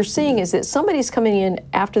 then what you're seeing is that somebody's coming in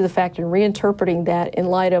after the fact and reinterpreting that in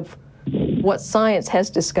light of what science has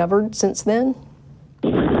discovered since then.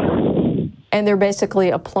 And they're basically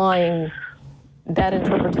applying that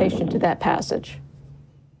interpretation to that passage.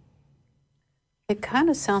 It kind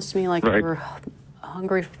of sounds to me like you're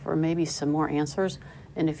hungry for maybe some more answers.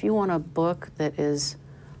 And if you want a book that is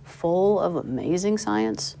full of amazing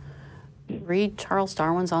science, read Charles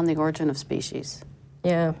Darwin's On the Origin of Species.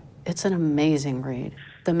 Yeah. It's an amazing read.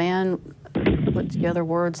 The man put together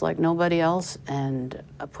words like nobody else, and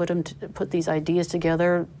put these ideas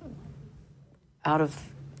together out of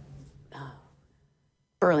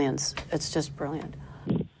brilliance. It's just brilliant.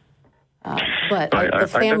 But the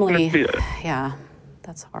family, yeah,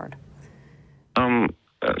 that's hard.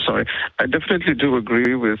 Sorry, I definitely do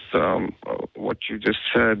agree with what you just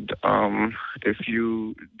said. If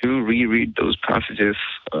you do reread those passages,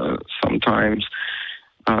 sometimes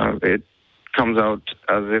it comes out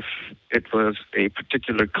as if it was a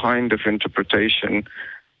particular kind of interpretation.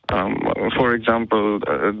 For example,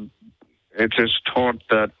 it is taught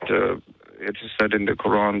that it is said in the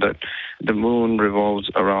Quran that the moon revolves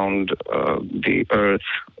around the earth,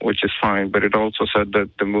 which is fine, but it also said that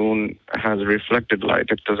the moon has reflected light.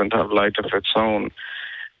 It doesn't have light of its own.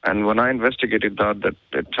 And when I investigated that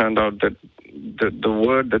it turned out that the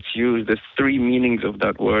word that's used, there's 3 meanings of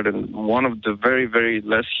that word, and one of the very, very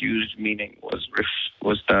less used meaning was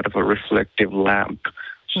that of a reflective lamp,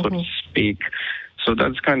 so to speak. So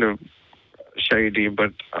that's kind of shady,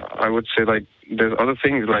 but I would say, like, there's other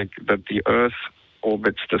things like that the earth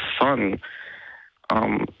orbits the sun.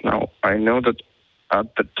 Now, I know that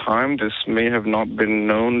at the time this may have not been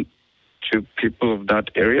known to people of that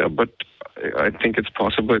area, but I think it's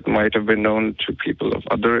possible it might have been known to people of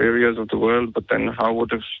other areas of the world, but then how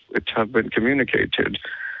would it have been communicated?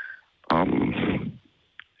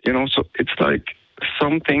 You know, so it's like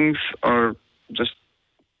some things are just,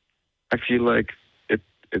 I feel like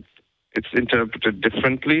it's interpreted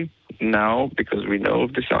differently now because we know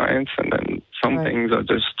of the science, and then some things are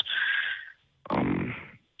just,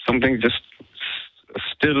 some things just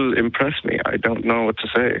still impress me. I don't know what to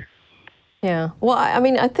say. Yeah, well, I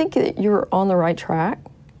mean, I think that you're on the right track.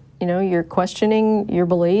 You know, you're questioning your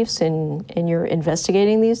beliefs and you're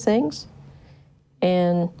investigating these things.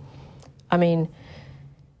 And, I mean,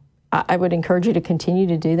 I would encourage you to continue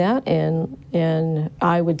to do that. And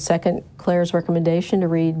I would second Claire's recommendation to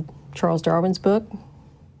read Charles Darwin's book.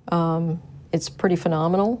 It's pretty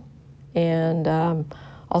phenomenal. And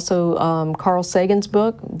also Carl Sagan's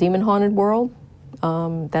book, Demon Haunted World.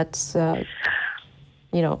 That's...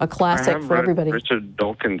 you know, a classic for everybody. Richard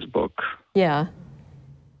Dawkins' book. Yeah.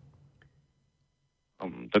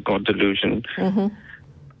 The God Delusion.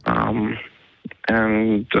 Mm-hmm.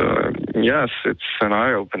 And yes, it's an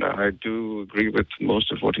eye-opener. I do agree with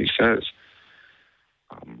most of what he says.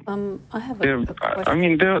 I have a question. I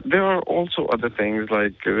mean, there are also other things,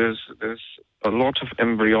 like there's a lot of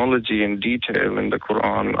embryology in detail in the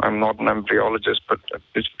Quran. I'm not an embryologist, but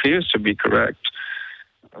it appears to be correct.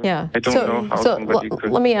 Yeah. I don't know how somebody could...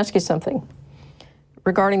 Let me ask you something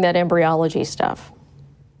regarding that embryology stuff.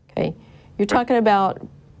 Okay. You're talking about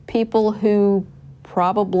people who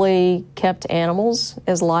probably kept animals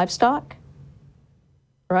as livestock,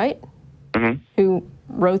 right? Mm-hmm. Who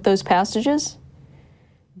wrote those passages.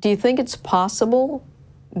 Do you think it's possible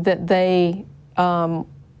that they, you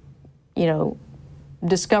know,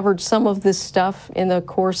 discovered some of this stuff in the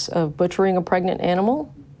course of butchering a pregnant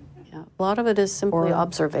animal? A lot of it is simply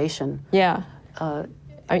observation. Yeah.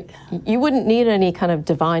 You wouldn't need any kind of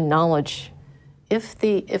divine knowledge. If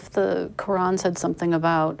the Koran said something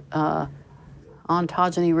about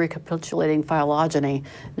ontogeny recapitulating phylogeny,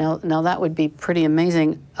 now that would be pretty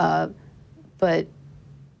amazing. But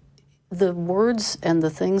the words and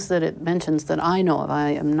the things that it mentions that I know of,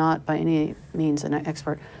 I am not by any means an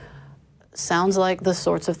expert, sounds like the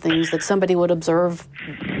sorts of things that somebody would observe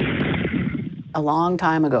a long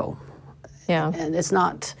time ago. Yeah. And it's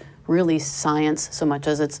not really science so much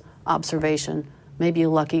as it's observation, maybe a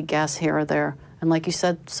lucky guess here or there, and like you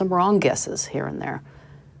said, some wrong guesses here and there.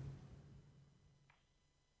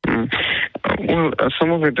 Well,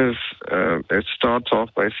 some of it is, it starts off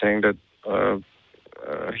by saying that a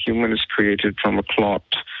human is created from a clot,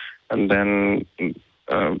 and then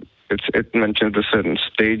it mentions the certain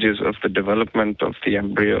stages of the development of the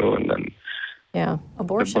embryo, and then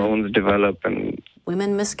abortion, the bones develop, and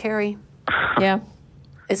women miscarry. Yeah.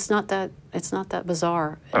 It's not that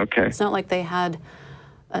bizarre. Okay. It's not like they had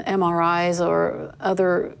MRIs or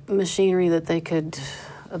other machinery that they could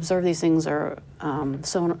observe these things, or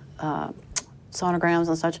sonograms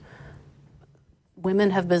and such.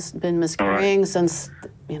 Women have been miscarrying since,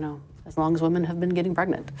 you know, as long as women have been getting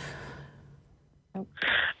pregnant. All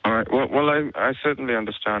right. Well, I certainly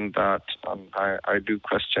understand that. I do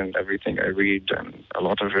question everything I read, and a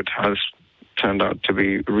lot of it has turned out to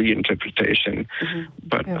be reinterpretation. Mm-hmm.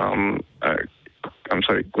 But I'm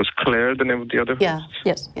sorry, was Claire the name of the other host? Yeah.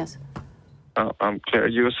 Yes. Yes. Claire,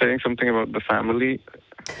 you were saying something about the family?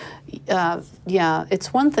 Yeah,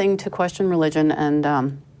 it's one thing to question religion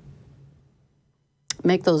and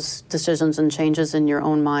make those decisions and changes in your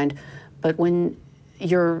own mind, but when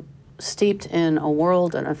you're steeped in a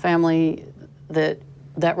world and a family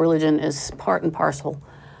that religion is part and parcel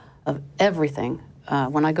of everything.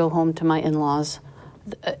 When I go home to my in-laws,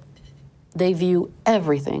 they view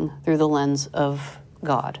everything through the lens of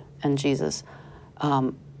God and Jesus.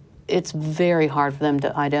 It's very hard for them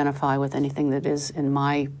to identify with anything that is in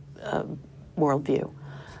my worldview.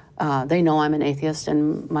 They know I'm an atheist,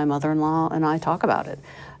 and my mother-in-law and I talk about it.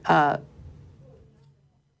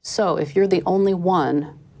 So if you're the only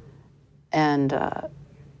one, and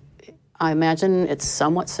I imagine it's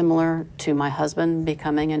somewhat similar to my husband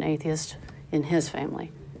becoming an atheist in his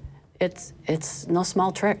family. It's no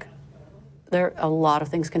small trick. A lot of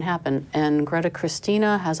things can happen. And Greta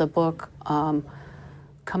Christina has a book,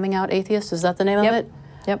 Coming Out Atheist, is that the name of it?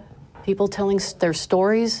 Yep. People telling their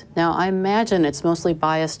stories. Now, I imagine it's mostly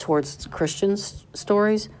biased towards Christian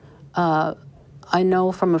stories. I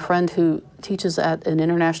know from a friend who teaches at an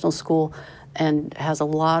international school and has a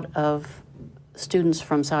lot of students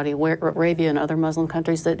from Saudi Arabia and other Muslim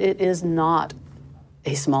countries, that it is not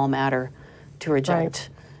a small matter to reject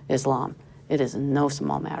Islam. It is no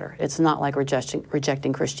small matter. It's not like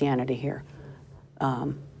rejecting Christianity here.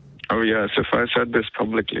 Oh yes, if I said this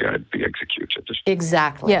publicly, I'd be executed.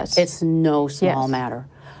 Exactly. Yes. It's no small matter.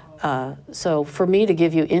 So for me to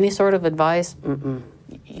give you any sort of advice,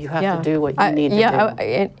 you have to do what you need to do.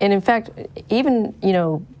 And in fact, even, you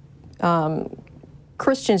know,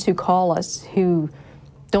 Christians who call us who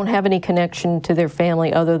don't have any connection to their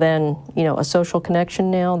family other than, you know, a social connection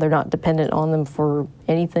now, they're not dependent on them for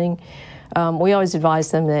anything. We always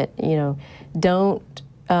advise them that, you know, don't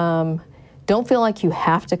feel like you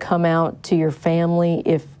have to come out to your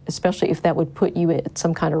family, especially if that would put you at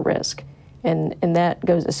some kind of risk. And that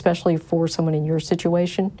goes especially for someone in your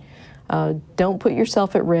situation. Don't put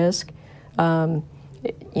yourself at risk. You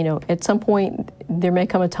know, at some point, there may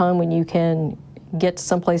come a time when you can get to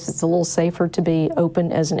some place that's a little safer to be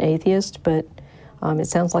open as an atheist, but it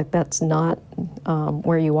sounds like that's not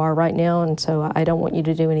where you are right now, and so I don't want you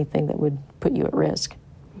to do anything that would put you at risk.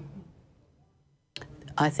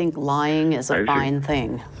 I think lying is a fine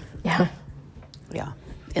thing. Yeah. Yeah,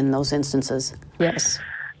 in those instances. Yes.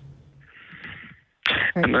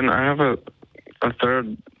 And then I have a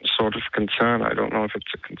third sort of concern. I don't know if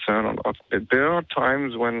it's a concern or not. There are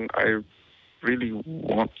times when I really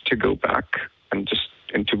want to go back and just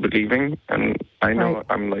into believing, and I know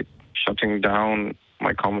I'm like shutting down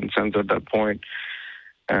my common sense at that point,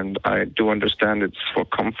 and I do understand it's for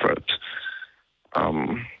comfort.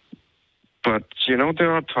 But, you know,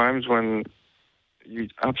 there are times when you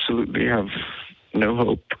absolutely have no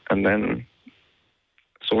hope, and then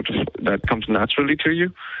sort of that comes naturally to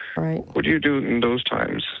you. Right. What do you do in those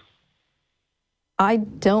times? I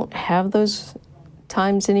don't have those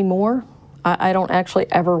times anymore. I don't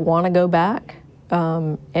actually ever want to go back.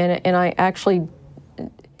 And I actually,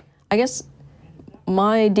 I guess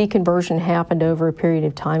my deconversion happened over a period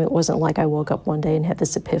of time. It wasn't like I woke up one day and had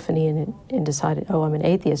this epiphany and decided, oh, I'm an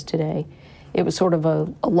atheist today. It was sort of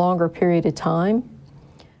a longer period of time.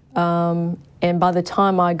 And by the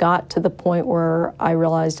time I got to the point where I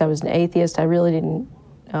realized I was an atheist, I really didn't,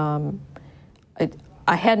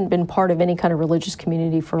 I hadn't been part of any kind of religious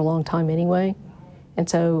community for a long time anyway. And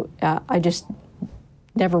so I just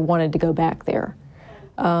never wanted to go back there.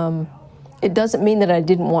 It doesn't mean that I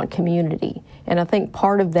didn't want community. And I think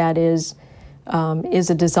part of that is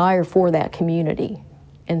a desire for that community.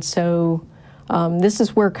 And so this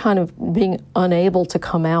is where kind of being unable to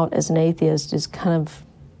come out as an atheist is kind of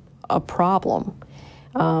a problem.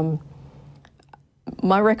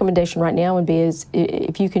 My recommendation right now would be is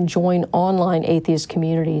if you can join online atheist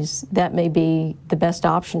communities, that may be the best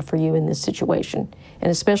option for you in this situation. And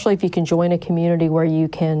especially if you can join a community where you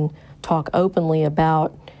can talk openly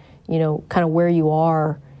about, you know, kind of where you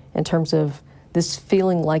are in terms of this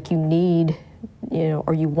feeling like you need, you know,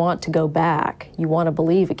 or you want to go back, you want to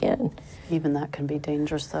believe again. Even that can be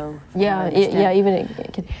dangerous, though. Yeah, yeah, even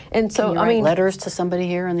it can. And so, can you write letters to somebody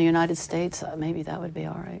here in the United States? Maybe that would be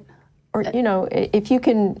all right. Or, you know, if you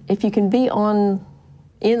can be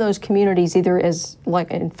in those communities, either as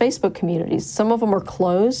like in Facebook communities, some of them are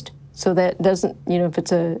closed, so that doesn't, you know, if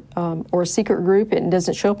it's or a secret group, it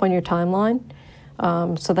doesn't show up on your timeline.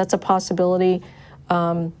 So that's a possibility.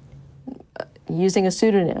 Using a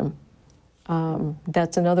pseudonym,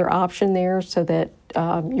 that's another option there, so that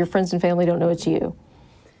your friends and family don't know it's you.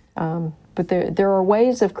 But there are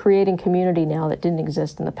ways of creating community now that didn't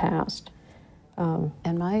exist in the past.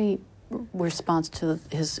 And my response to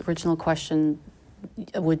his original question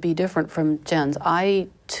would be different from Jen's. I,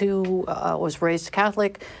 too, was raised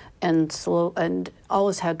Catholic and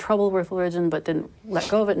always had trouble with religion, but didn't let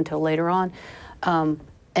go of it until later on.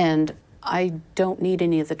 And I don't need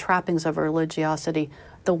any of the trappings of religiosity.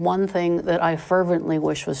 The one thing that I fervently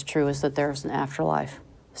wish was true is that there's an afterlife,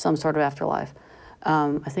 some sort of afterlife.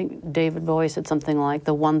 I think David Bowie said something like,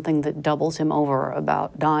 the one thing that doubles him over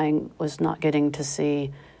about dying was not getting to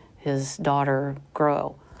see his daughter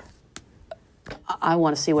grow. I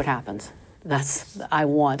want to see what happens. I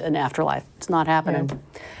want an afterlife. It's not happening.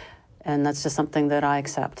 Yeah. And that's just something that I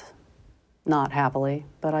accept. Not happily,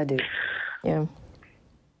 but I do. Yeah.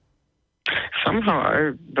 Somehow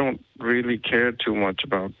I don't really care too much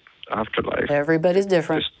about afterlife. Everybody's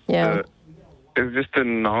different. Yeah. It's just the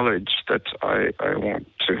knowledge that I want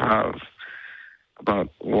to have about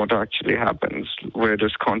what actually happens. Where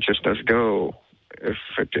does consciousness go, if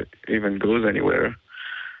it even goes anywhere?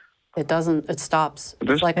 It doesn't. It stops.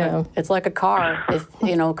 It's like a car. If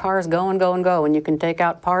you know, a car is go and go and go, and you can take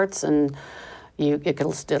out parts, and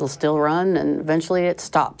it'll still run, and eventually it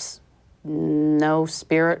stops. No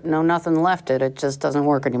spirit, no nothing left it just doesn't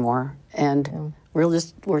work anymore. And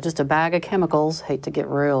we're just a bag of chemicals. Hate to get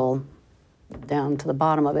real down to the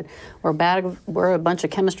bottom of it. We're a bunch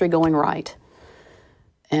of chemistry going right.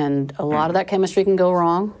 And a lot of that chemistry can go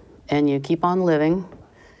wrong, and you keep on living.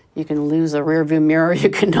 You can lose a rear view mirror, you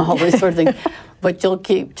can all these sort of things, but you'll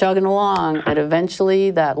keep chugging along, and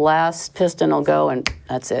eventually that last piston will go, and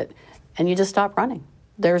that's it. And you just stop running.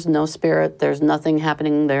 There's no spirit, there's nothing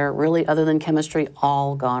happening there really other than chemistry,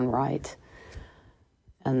 all gone right.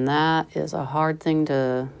 And that is a hard thing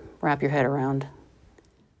to wrap your head around.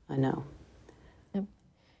 I know. Yep.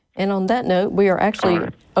 And on that note, we are actually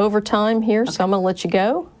over time here, so I'm going to let you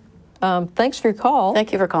go. Thanks for your call.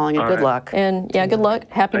 Thank you for calling, and good luck. And yeah, good luck.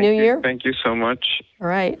 Happy New Year. Thank you so much. All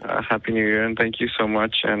right. Happy New Year, and thank you so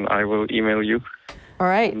much. And I will email you. All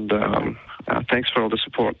right. And thanks for all the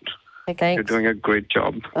support. Thanks. You're doing a great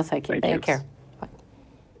job. Oh, thank you. Take care. Bye.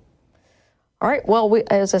 All right. Well,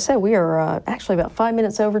 as I said, we are actually about 5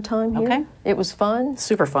 minutes over time here. Okay. It was fun.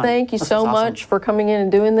 Super fun. Thank you so much for coming in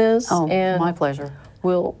and doing this. Oh, and my pleasure.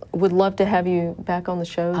 Would love to have you back on the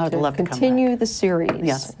show to continue the series.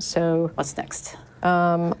 Yes. So what's next?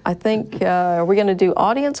 I think are we going to do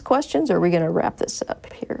audience questions, or are we going to wrap this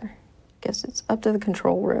up here? Guess it's up to the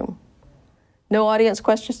control room. No audience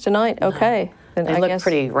questions tonight. Okay. Then They look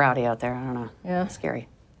pretty rowdy out there. I don't know. Yeah. Scary.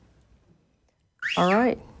 All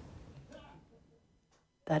right.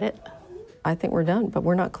 That it? I think we're done, but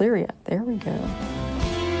we're not clear yet. There we go.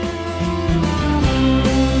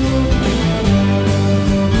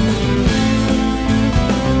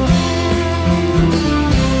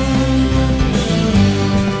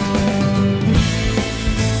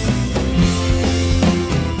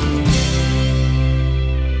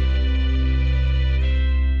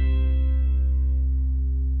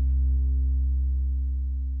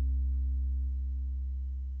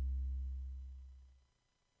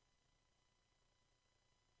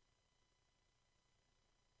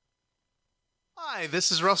 Hi,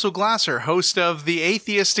 this is Russell Glasser, host of The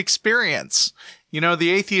Atheist Experience. You know, The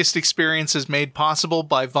Atheist Experience is made possible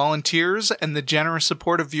by volunteers and the generous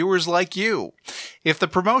support of viewers like you. If the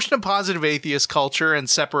promotion of positive atheist culture and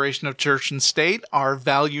separation of church and state are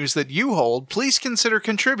values that you hold, please consider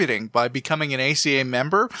contributing by becoming an ACA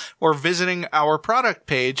member or visiting our product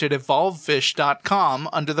page at evolvefish.com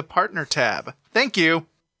under the Partner tab. Thank you.